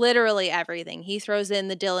 like, literally everything. He throws in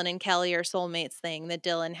the Dylan and Kelly are soulmates thing that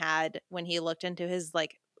Dylan had when he looked into his,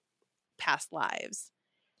 like, past lives.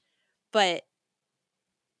 But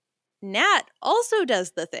Nat also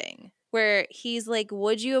does the thing where he's like,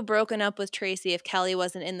 would you have broken up with Tracy if Kelly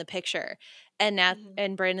wasn't in the picture? And Nat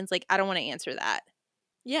and Brandon's like, I don't want to answer that.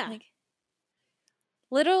 Yeah. Like,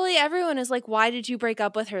 literally everyone is like, why did you break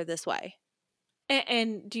up with her this way?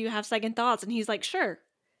 And do you have second thoughts? And he's like, sure.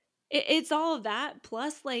 It's all of that.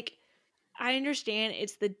 Plus, like, I understand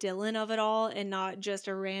it's the Dylan of it all and not just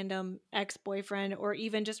a random ex-boyfriend or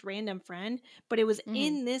even just random friend. But it was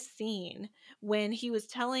in this scene when he was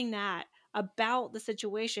telling Nat about the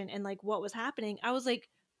situation and like what was happening. I was like,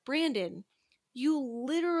 Brandon, you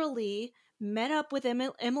literally met up with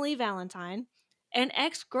Emily Valentine, an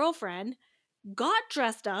ex-girlfriend, got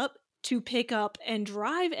dressed up to pick up and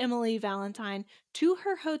drive Emily Valentine to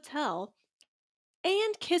her hotel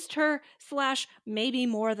and kissed her / maybe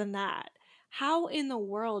more than that. How in the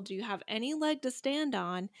world do you have any leg to stand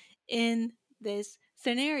on in this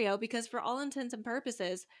scenario? Because for all intents and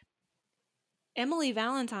purposes, Emily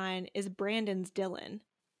Valentine is Brandon's Dylan.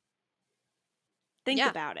 Think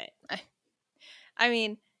about it. I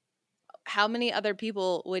mean, how many other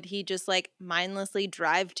people would he just like mindlessly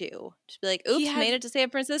drive to? Just be like, oops, made it to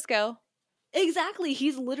San Francisco. Exactly.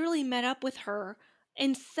 He's literally met up with her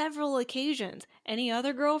in several occasions. Any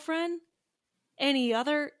other girlfriend? any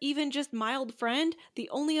other, even just mild friend, the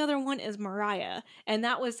only other one is Mariah. And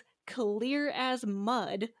that was clear as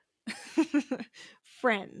mud.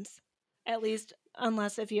 Friends. At least,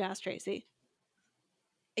 unless if you ask Tracy.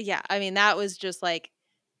 Yeah, I mean, that was just like,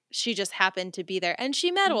 she just happened to be there. And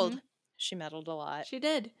she meddled. Mhm. She meddled a lot. She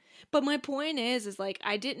did. But my point is like,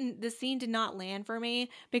 the scene did not land for me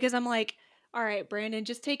because I'm like, all right, Brandon,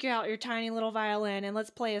 just take out your tiny little violin and let's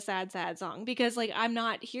play a sad, sad song because like, I'm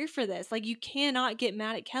not here for this. Like, you cannot get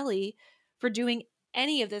mad at Kelly for doing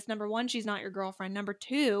any of this. Number one, she's not your girlfriend. Number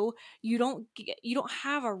two, you don't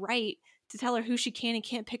have a right to tell her who she can and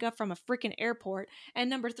can't pick up from a freaking airport. And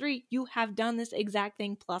number three, you have done this exact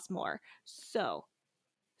thing plus more. So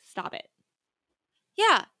stop it.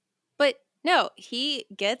 Yeah. But no, he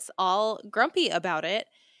gets all grumpy about it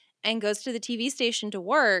and goes to the TV station to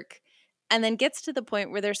work and then gets to the point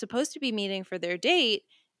where they're supposed to be meeting for their date.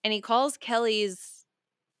 And he calls Kelly's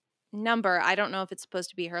number. I don't know if it's supposed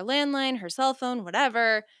to be her landline, her cell phone,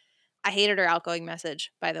 whatever. I hated her outgoing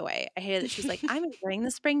message, by the way. I hated that she's like, I'm enjoying the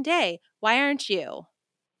spring day. Why aren't you?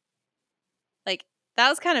 Like, that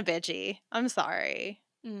was kind of bitchy. I'm sorry.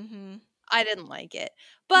 Mm-hmm. I didn't like it.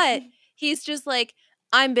 But he's just like,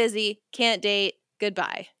 I'm busy, can't date,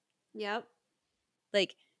 goodbye. Yep.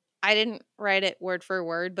 Like, I didn't write it word for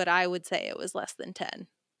word, but I would say it was less than 10.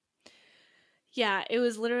 Yeah, it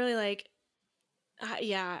was literally like,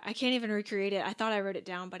 yeah, I can't even recreate it. I thought I wrote it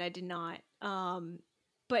down, but I did not.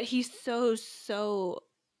 But he's so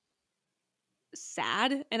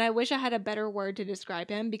sad, and I wish I had a better word to describe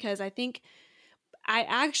him because I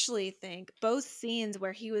actually think both scenes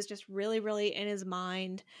where he was just really, really in his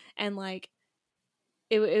mind and like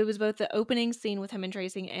it was both the opening scene with him and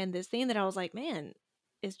Tracy and this scene that I was like, man,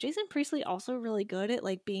 is Jason Priestley also really good at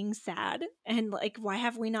like being sad? And like, why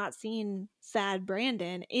have we not seen sad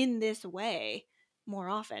Brandon in this way more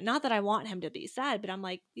often? Not that I want him to be sad, but I'm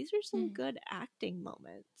like, these are some good acting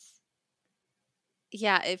moments.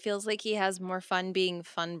 Yeah, it feels like he has more fun being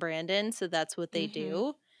fun Brandon, so that's what they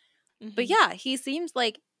do. But Mm-hmm. yeah, he seems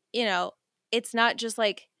like, it's not just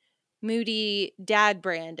like moody dad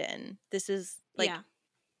Brandon. This is like Yeah.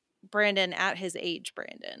 Brandon at his age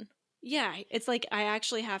Brandon. Yeah. It's like I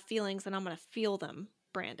actually have feelings and I'm going to feel them,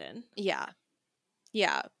 Brandon. Yeah.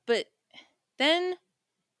 Yeah. But then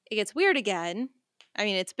it gets weird again. I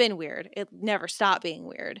mean, it's been weird. It never stopped being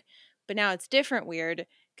weird. But now it's different weird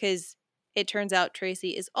because it turns out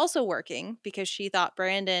Tracy is also working because she thought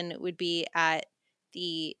Brandon would be at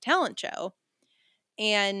the talent show.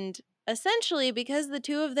 And essentially, because the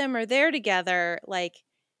two of them are there together, like,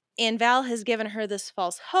 and Val has given her this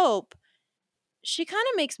false hope, she kind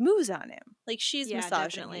of makes moves on him. Like, she's Yeah, massaging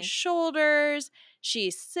his definitely. shoulders,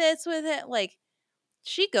 she sits with it, like,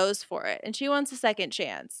 she goes for it and she wants a second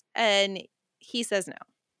chance. And he says no.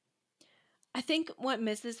 I think what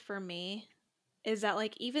misses for me is that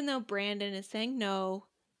like even though Brandon is saying no,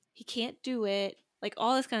 he can't do it, like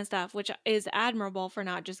all this kind of stuff, which is admirable for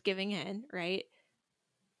not just giving in, right?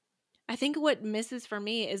 I think what misses for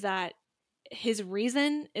me is that his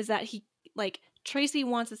reason is that he like Tracy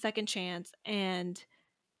wants a second chance and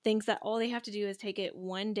thinks that all they have to do is take it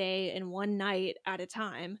one day and one night at a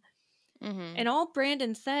time. Mm-hmm. And all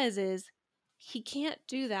Brandon says is he can't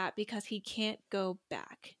do that because he can't go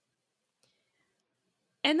back.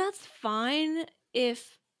 And that's fine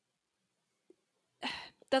if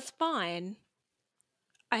that's fine.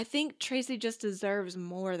 I think Tracy just deserves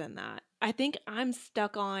more than that. I think I'm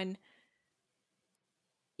stuck on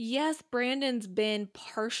yes, Brandon's been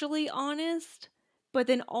partially honest, but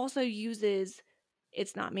then also uses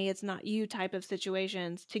it's not me, it's not you type of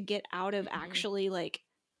situations to get out of actually like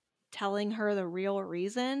telling her the real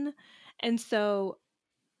reason. And so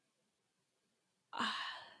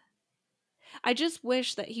I just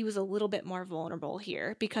wish that he was a little bit more vulnerable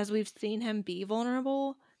here because we've seen him be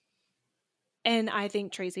vulnerable. And I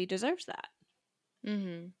think Tracy deserves that.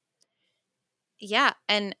 Mm-hmm. Yeah.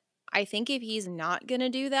 And I think if he's not going to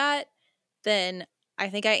do that, then I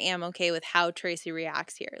think I am okay with how Tracy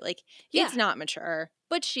reacts here. Like, Yeah. it's not mature,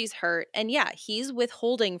 but she's hurt. And yeah, he's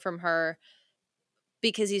withholding from her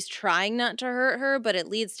because he's trying not to hurt her, but it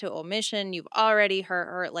leads to omission. You've already hurt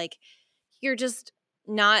her. Like, you're just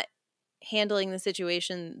not handling the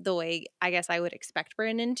situation the way I guess I would expect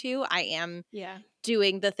Brandon to. I am Yeah.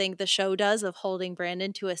 doing the thing the show does of holding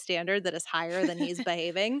Brandon to a standard that is higher than he's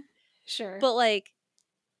behaving. Sure. But like,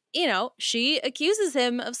 she accuses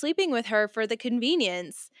him of sleeping with her for the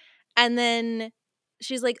convenience. And then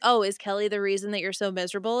she's like, "Oh, is Kelly the reason that you're so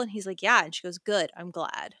miserable?" And he's like, "Yeah." And she goes, "Good, I'm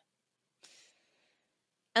glad."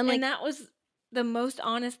 And like, that was the most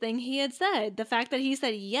honest thing he had said. The fact that he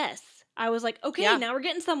said yes. I was like, okay, yeah. now we're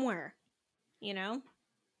getting somewhere. you know?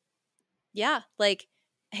 Yeah, like,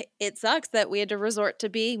 it sucks that we had to resort to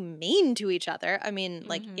being mean to each other. I mean,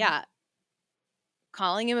 like, Mhm. yeah,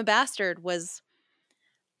 calling him a bastard was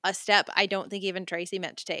a step I don't think even Tracy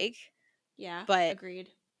meant to take. Yeah, But agreed.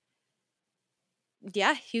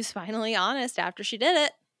 yeah, he was finally honest after she did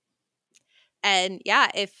it. And yeah,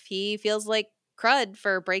 if he feels like crud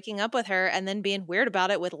for breaking up with her and then being weird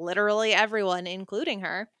about it with literally everyone, including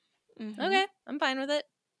her, Mhm. okay, I'm fine with it.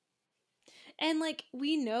 And like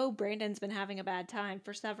we know Brandon's been having a bad time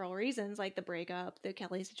for several reasons, like the breakup, the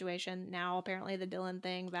Kelly situation, now apparently the Dylan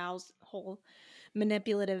thing, Val's whole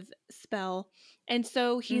manipulative spell. And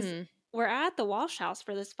so Hmm. we're at the Walsh house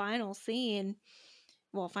for this final scene.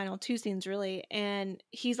 Well, final two scenes really, and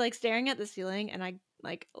he's like staring at the ceiling, and I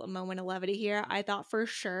like a moment of levity here. I thought for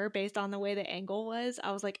sure, based on the way the angle was,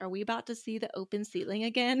 I was like, are we about to see the open ceiling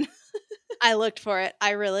again? I looked for it. I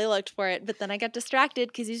really looked for it. But then I got distracted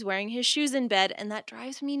because he's wearing his shoes in bed, and that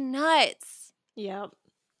drives me nuts. Yep.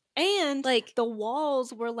 And Like, the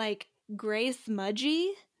walls were like gray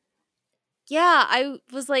smudgy. yeah, I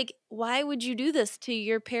was like, why would you do this to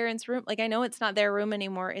your parents' room? Like, I know it's not their room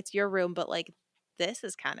anymore, it's your room, but like, this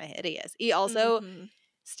is kind of hideous. He also Mm-hmm.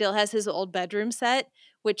 still has his old bedroom set,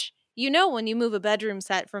 which you know when you move a bedroom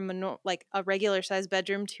set from like a regular size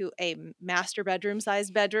bedroom to a master bedroom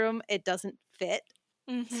size bedroom, it doesn't fit.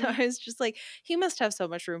 So Mm-hmm. I was just like, he must have so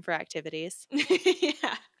much room for activities.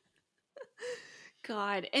 Yeah.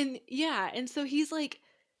 God. And yeah, and so he's like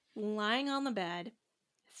lying on the bed,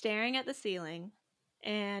 staring at the ceiling,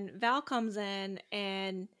 and Val comes in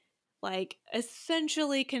and like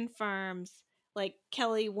essentially confirms like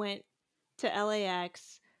Kelly went to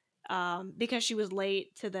LAX because she was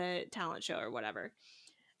late to the talent show or whatever.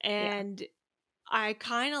 Yeah. And I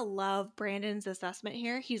kind of love Brandon's assessment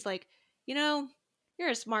here. He's like, you know, you're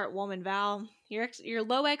a smart woman, Val. Your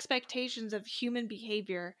low expectations of human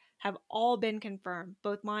behavior have all been confirmed,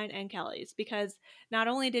 both mine and Kelly's, because not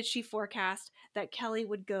only did she forecast that Kelly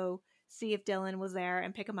would go see if Dylan was there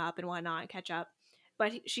and pick him up and whatnot and catch up,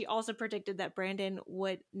 but she also predicted that Brandon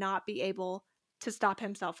would not be able to stop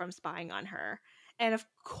himself from spying on her. And of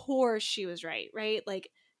course she was right, right? Like,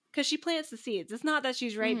 because she plants the seeds. It's not that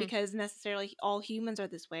she's right Hmm. because necessarily all humans are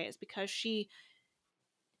this way. It's because she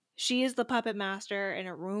is the puppet master in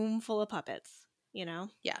a room full of puppets, you know?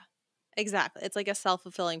 Yeah. Exactly. It's like a self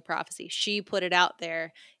fulfilling prophecy. She put it out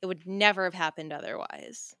there. It would never have happened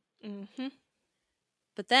otherwise. Mm-hmm.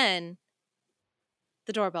 But then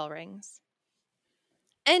the doorbell rings.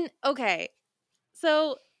 And okay,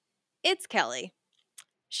 so it's Kelly.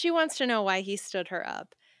 She wants to know why he stood her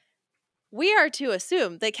up. We are to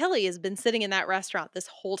assume that Kelly has been sitting in that restaurant this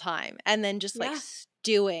whole time and then just like Yeah.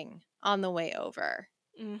 stewing on the way over.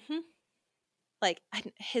 Mm-hmm. Like, I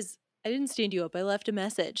didn't stand you up. I left a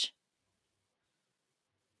message.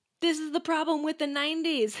 This is the problem with the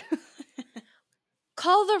 90s.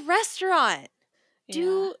 Call the restaurant. Yeah.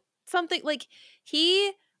 Do something. Like,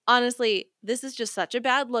 he honestly, this is just such a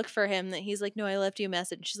bad look for him that he's like, no, I left you a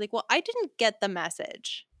message. She's like, well, I didn't get the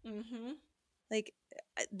message. Mm-hmm. Like,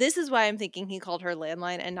 this is why I'm thinking he called her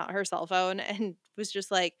landline and not her cell phone and was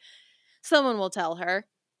just like, someone will tell her.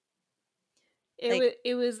 Like,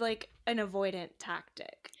 It was like an avoidant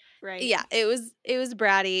tactic, right? yeah, it was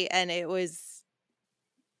bratty and it was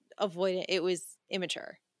avoidant. It was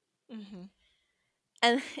immature. Mm-hmm.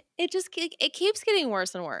 And it keeps getting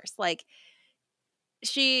worse and worse. Like,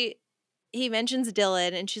 he mentions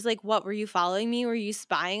Dylan and she's like, what, were you following me? Were you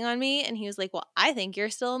spying on me? And he was like, well, I think you're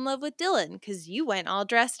still in love with Dylan because you went all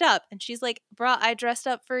dressed up. And she's like, bruh, I dressed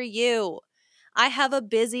up for you. I have a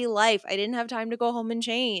busy life. I didn't have time to go home and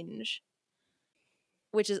change.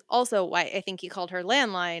 Which is also why I think he called her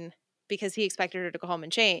landline, because he expected her to go home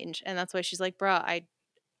and change. And that's why she's like, bruh,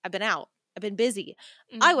 I've been out. I've been busy.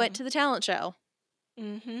 I went Mm-hmm. to the talent show.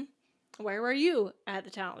 Mm-hmm. Where were you at the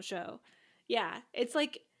talent show? Yeah. It's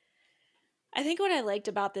like I think what I liked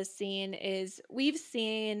about this scene is we've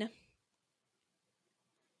seen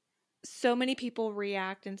so many people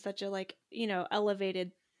react in such a like, you know,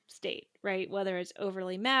 elevated state, right? Whether it's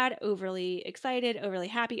overly mad, overly excited, overly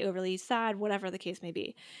happy, overly sad, whatever the case may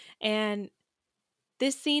be. And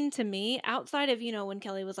this scene to me, outside of, you know, when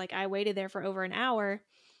Kelly was like, I waited there for over an hour,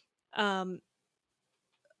 um,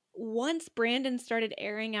 once Brandon started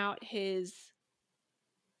airing out his,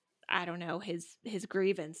 I don't know, his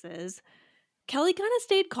grievances, Kelly kind of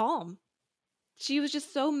stayed calm. She was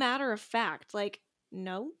just so matter of fact, like,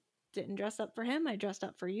 no, didn't dress up for him. I dressed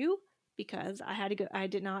up for you because I had to go. I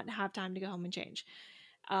did not have time to go home and change.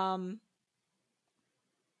 Um,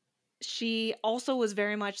 she also was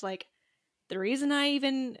very much like, The reason I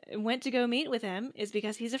even went to go meet with him is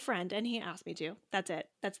because he's a friend and he asked me to. That's it.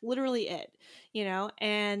 That's literally it, you know?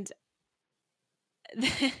 And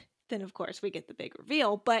then, of course, we get the big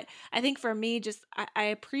reveal. But I think for me, just I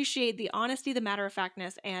appreciate the honesty, the matter of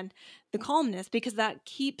factness, and the calmness, because that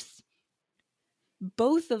keeps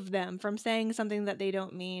both of them from saying something that they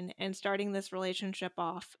don't mean and starting this relationship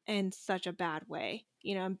off in such a bad way,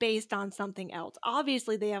 you know, and based on something else.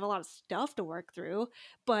 Obviously, they have a lot of stuff to work through,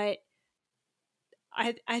 but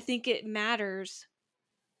I think it matters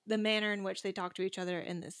the manner in which they talk to each other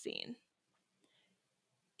in this scene.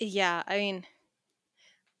 Yeah, I mean,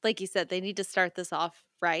 like you said, they need to start this off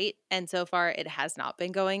right. And so far, it has not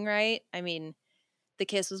been going right. I mean, the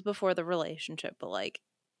kiss was before the relationship, but like,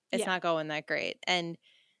 it's Yeah. not going that great. And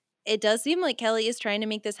it does seem like Kelly is trying to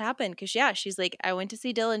make this happen because, yeah, she's like, I went to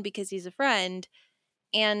see Dylan because he's a friend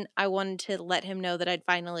and I wanted to let him know that I'd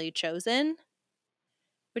finally chosen,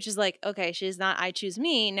 which is like, okay, she's not I choose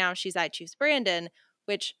me. Now she's I choose Brandon,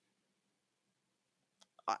 which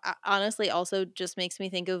honestly also just makes me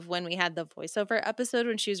think of when we had the voiceover episode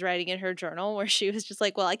when she was writing in her journal where she was just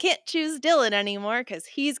like, well, I can't choose Dylan anymore because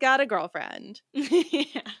he's got a girlfriend.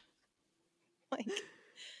 Yeah. Like,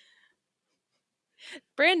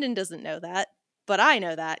 Brandon doesn't know that, but I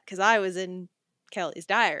know that because I was in Kelly's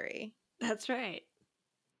diary. That's right.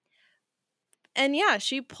 And yeah,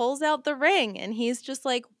 she pulls out the ring and he's just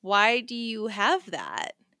like, why do you have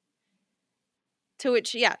that? To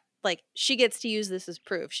which, yeah, like she gets to use this as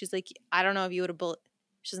proof. She's like, I don't know if you would have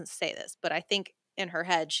she doesn't say this, but I think in her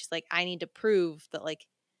head, she's like, I need to prove that like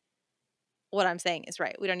what I'm saying is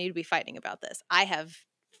right. We don't need to be fighting about this. I have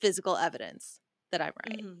physical evidence that I'm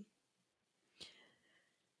right. Mm-hmm.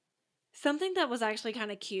 Something that was actually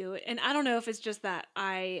kind of cute, and I don't know if it's just that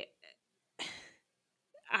I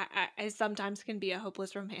sometimes can be a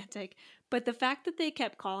hopeless romantic, but the fact that they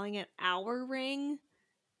kept calling it our ring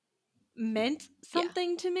meant Yeah.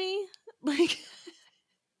 something to me. Like,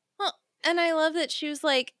 Well, and I love that she was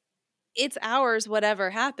like, it's ours,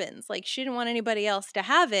 whatever happens. Like, she didn't want anybody else to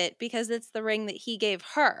have it because it's the ring that he gave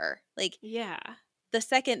her. Like, yeah. the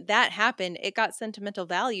second that happened, it got sentimental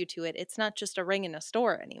value to it. It's not just a ring in a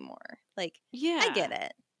store anymore. Like, Yeah. I get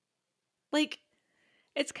it. Like,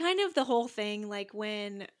 it's kind of the whole thing, like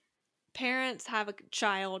when parents have a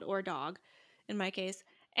child or a dog, in my case,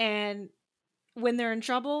 and when they're in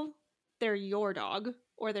trouble, they're your dog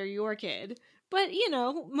or they're your kid. But, you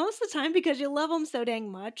know, most of the time, because you love them so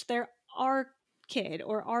dang much, they're our kid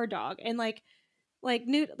or our dog. And like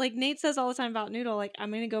Nate says all the time about Noodle, like,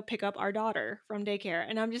 I'm gonna go pick up our daughter from daycare,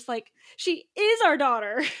 and I'm just like, she is our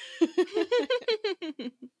daughter.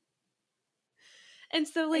 And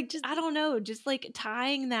so, like, I don't know, just like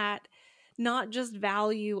tying that, not just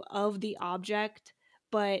value of the object,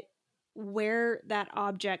 but where that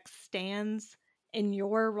object stands in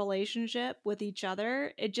your relationship with each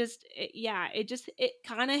other. It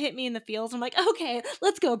kind of hit me in the feels. I'm like, okay,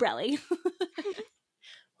 let's go, Brelly.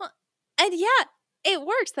 Well, and yeah, it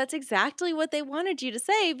works. That's exactly what they wanted you to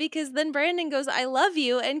say because then Brandon goes, I love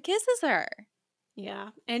you, and kisses her.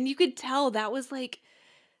 Yeah. And you could tell that was like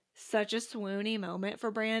such a swoony moment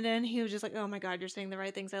for Brandon. He was just like, oh my God, you're saying the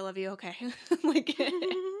right things. I love you. Okay. Like,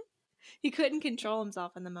 he couldn't control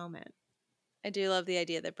himself in the moment. I do love the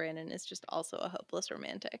idea that Brandon is just also a hopeless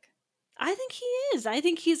romantic. I think he is. I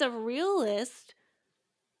think he's a realist,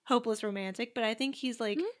 hopeless romantic, but I think he's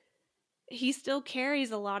like, he still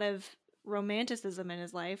carries a lot of romanticism in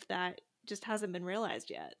his life that just hasn't been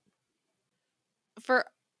realized yet. For,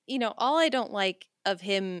 all I don't like of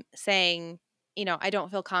him saying, I don't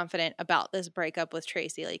feel confident about this breakup with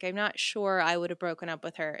Tracy. Like, I'm not sure I would have broken up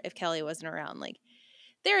with her if Kelly wasn't around. Like,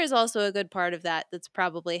 there is also a good part of that that's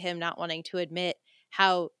probably him not wanting to admit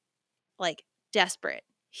how, like, desperate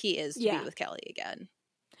he is to be with Kelly again.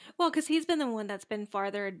 Well, because he's been the one that's been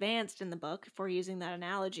farther advanced in the book, for using that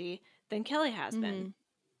analogy, than Kelly has been.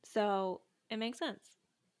 So it makes sense.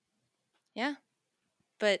 Yeah.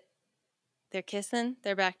 But they're kissing.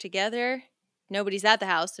 They're back together. Nobody's at the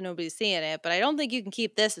house, so nobody's seeing it. But I don't think you can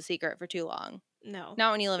keep this a secret for too long. No.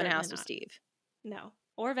 Not when you live in a house with Steve. No.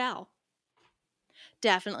 Or Val.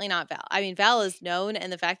 Definitely not Val. I mean, Val is known,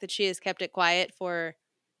 and the fact that she has kept it quiet for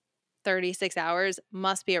 36 hours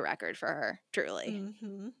must be a record for her, truly.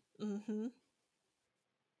 Mm-hmm. Mm-hmm.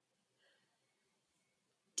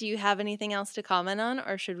 Do you have anything else to comment on,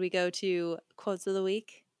 or should we go to quotes of the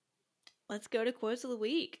week? Let's go to quotes of the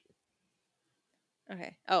week.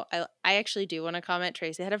 Okay. Oh, I actually do want to comment.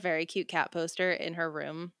 Tracy had a very cute cat poster in her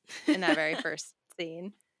room in that very first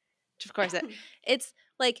scene. Which, of course, it's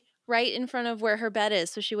like right in front of where her bed is.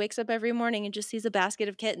 So she wakes up every morning and just sees a basket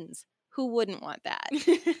of kittens. Who wouldn't want that?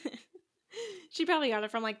 She probably got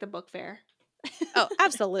it from like the book fair. Oh,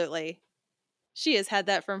 absolutely. She has had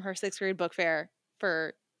that from her 6th grade book fair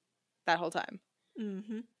for that whole time.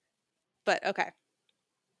 Mm-hmm. But okay.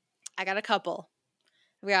 I got a couple.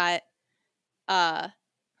 We got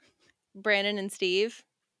Brandon and Steve.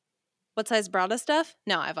 What size bra stuff?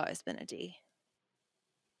 No, I've always been a D.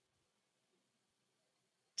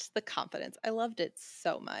 Just the confidence. I loved it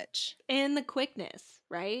so much. And the quickness,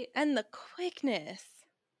 right? And the quickness.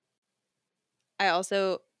 I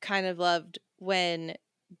also kind of loved when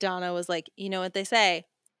Donna was like, you know what they say,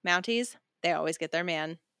 Mounties, they always get their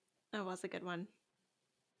man. That was a good one.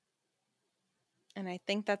 And I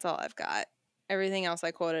think that's all I've got. Everything else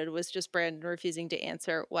I quoted was just Brandon refusing to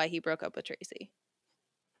answer why he broke up with Tracy.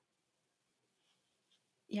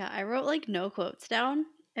 Yeah, I wrote like no quotes down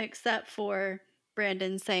except for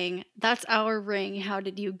Brandon saying, "That's our ring. How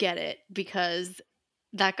did you get it?" Because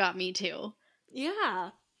that got me too.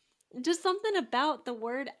 Yeah. Just something about the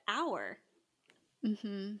word hour.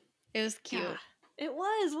 Mm-hmm. It was cute. Yeah, it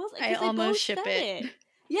was, wasn't it? I 'Cause they both almost ship said it. it.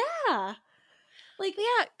 Yeah. Like,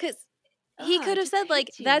 Yeah, because he it could have just said like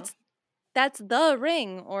hits you. that's the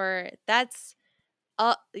ring, or that's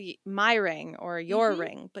my ring, or your Mhm.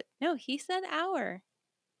 ring. But no, he said our.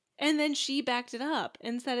 And then she backed it up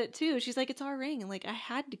and said it too. She's like, it's our ring. And like, I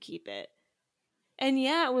had to keep it. And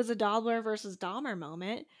yeah, it was a Dobler versus Dahmer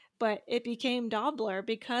moment, but it became Dobler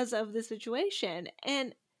because of the situation.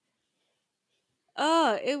 And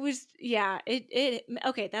it was, yeah, it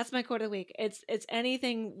okay, that's my quote of the week. It's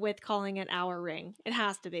anything with calling it our ring. It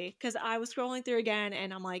has to be. Because I was scrolling through again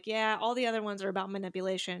and I'm like, yeah, all the other ones are about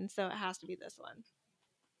manipulation, so it has to be this one.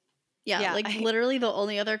 Yeah, Yeah, like literally the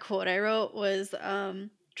only other quote I wrote was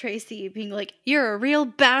Tracy being like, "You're a real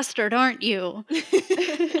bastard, aren't you?"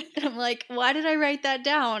 And I'm like, why did I write that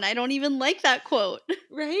down? I don't even like that quote.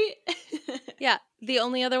 Right? Yeah, the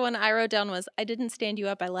only other one I wrote down was, I didn't stand you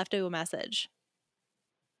up, I left you a message.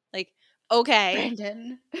 Like, okay.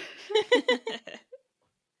 Brandon.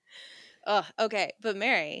 Ugh, okay. But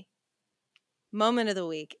Mary, moment of the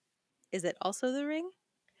week. Is it also the ring?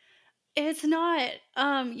 It's not.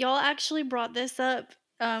 Y'all actually brought this up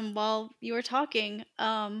while you were talking.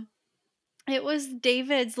 It was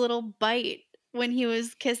David's little bite when he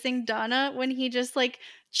was kissing Donna, when he just like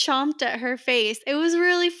chomped at her face. It was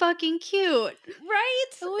really fucking cute. Right?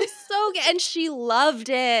 It was so good. And she loved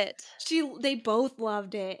it. They both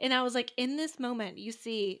loved it. And I was like, in this moment, you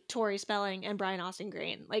see Tori Spelling and Brian Austin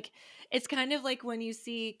Green. Like, it's kind of like when you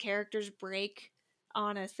see characters break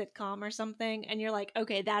on a sitcom or something, and you're like,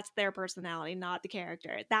 okay, that's their personality, not the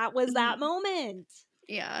character. That was that moment.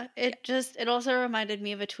 Yeah, it also reminded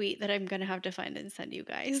me of a tweet that I'm gonna have to find and send you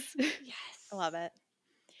guys. Yes. I love it.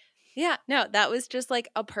 Yeah, no, that was just like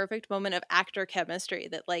a perfect moment of actor chemistry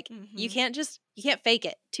that like you Mhm. can't fake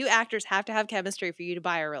it. 2 actors have to have chemistry for you to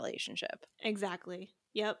buy a relationship. Exactly.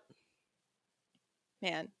 Yep.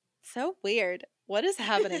 Man, so weird. What is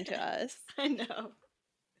happening to us? I know.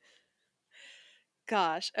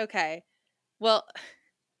 Gosh, okay. Well,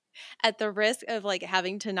 at the risk of like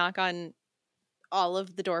having to knock on all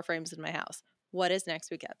of the door frames in my house, what is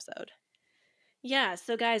next week's episode? Yeah,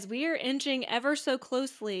 so guys, we are inching ever so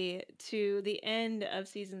closely to the end of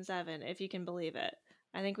season 7, if you can believe it.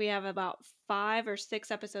 I think we have about 5 or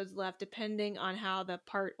 6 episodes left, depending on how the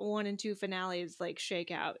part 1 and 2 finales like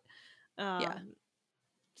shake out. Yeah.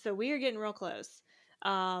 So we are getting real close.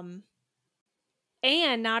 And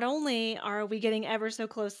not only are we getting ever so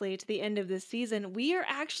closely to the end of this season, we are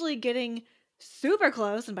actually getting super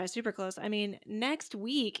close. And by super close, I mean next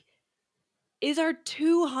week is our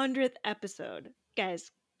 200th episode.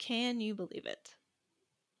 Guys, can you believe it?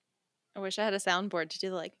 I wish I had a soundboard to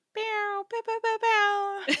do like bow, bow, bow, bow,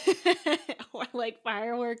 bow. Or like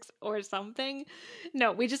fireworks or something.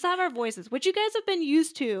 No, we just have our voices, which you guys have been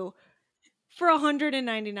used to for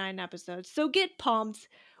 199 episodes. So get pumped.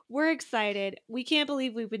 We're excited. We can't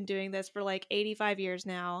believe we've been doing this for like 85 years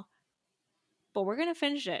now. But we're going to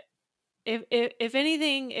finish it. If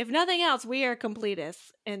anything, if nothing else, we are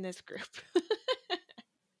completists in this group.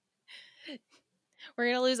 We're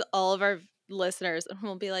going to lose all of our listeners and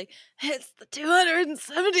we'll be like, it's the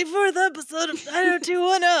 274th episode of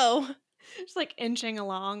 90210. Just like inching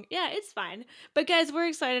along. Yeah, it's fine. But guys, we're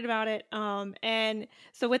excited about it. And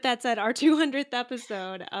so with that said, our 200th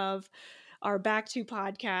episode of our Back to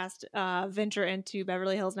podcast, venture into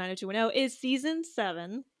Beverly Hills 90210 is season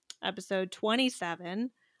 7, episode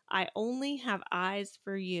 27. I Only Have Eyes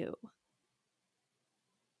for You.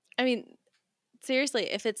 I mean,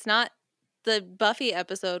 seriously, if it's not the Buffy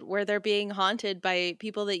episode where they're being haunted by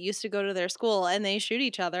people that used to go to their school and they shoot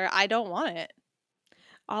each other, I don't want it.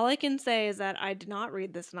 All I can say is that I did not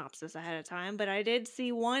read the synopsis ahead of time, but I did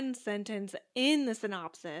see one sentence in the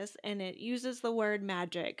synopsis, and it uses the word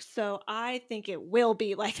magic. So I think it will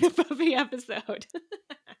be like the Buffy episode.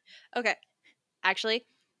 Okay. Actually,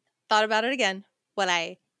 thought about it again. What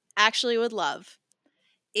I actually would love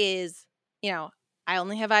is, I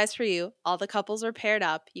only have eyes for you. All the couples are paired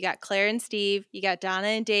up. You got Claire and Steve. You got Donna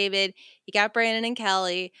and David. You got Brandon and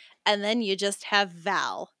Kelly. And then you just have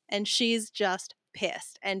Val. And she's just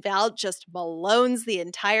pissed. And Val just malones the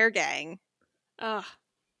entire gang. Ugh.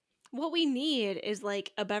 What we need is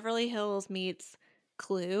like a Beverly Hills meets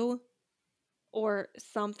Clue or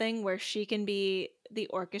something where she can be the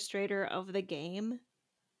orchestrator of the game,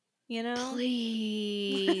 you know?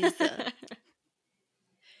 Please.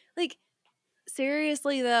 Like,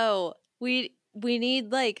 seriously, though, we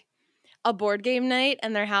need, like, a board game night,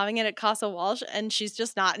 and they're having it at Casa Walsh, and she's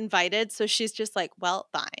just not invited. So she's just like, well,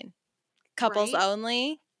 fine. Couples Right?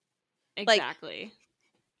 only. Exactly.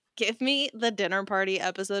 Give me the dinner party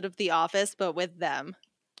episode of The Office, but with them.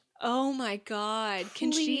 Oh my God.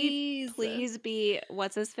 Can she please be,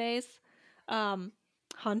 what's his face?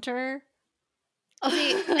 Hunter?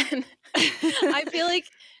 See, I feel like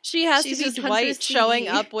she has She's to be just Hunter Dwight showing C.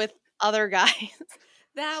 up with other guys.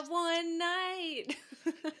 That one night.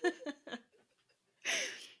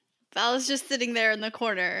 Val is just sitting there in the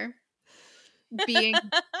corner being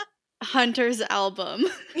Hunter's album.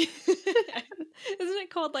 Isn't it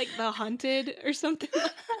called like The Hunted or something like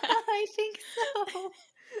that? I think so.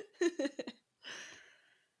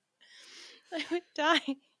 I would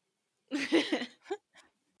die.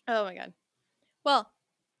 Oh my God. Well,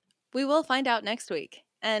 we will find out next week.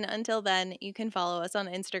 And until then, you can follow us on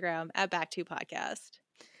Instagram at Back2Podcast.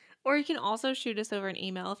 Or you can also shoot us over an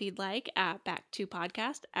email if you'd like at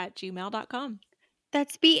backtopodcast@gmail.com.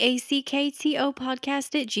 That's BACKTO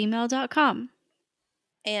podcast@gmail.com.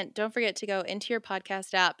 And don't forget to go into your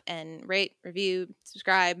podcast app and rate, review,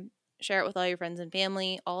 subscribe, share it with all your friends and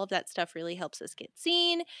family. All of that stuff really helps us get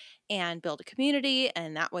seen and build a community.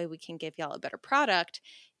 And that way we can give y'all a better product.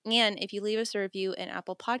 And if you leave us a review in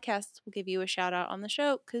Apple Podcasts, we'll give you a shout out on the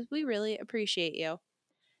show because we really appreciate you.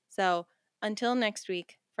 So until next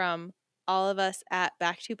week, from all of us at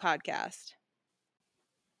Back2Podcast,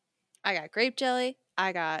 I got grape jelly,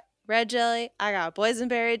 I got red jelly, I got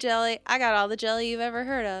boysenberry jelly, I got all the jelly you've ever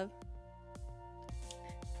heard of.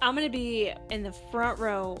 I'm going to be in the front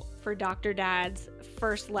row for Dr. Dad's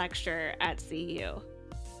first lecture at CU.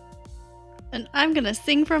 And I'm going to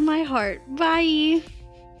sing from my heart. Bye.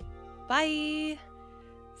 Bye.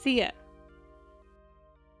 See ya.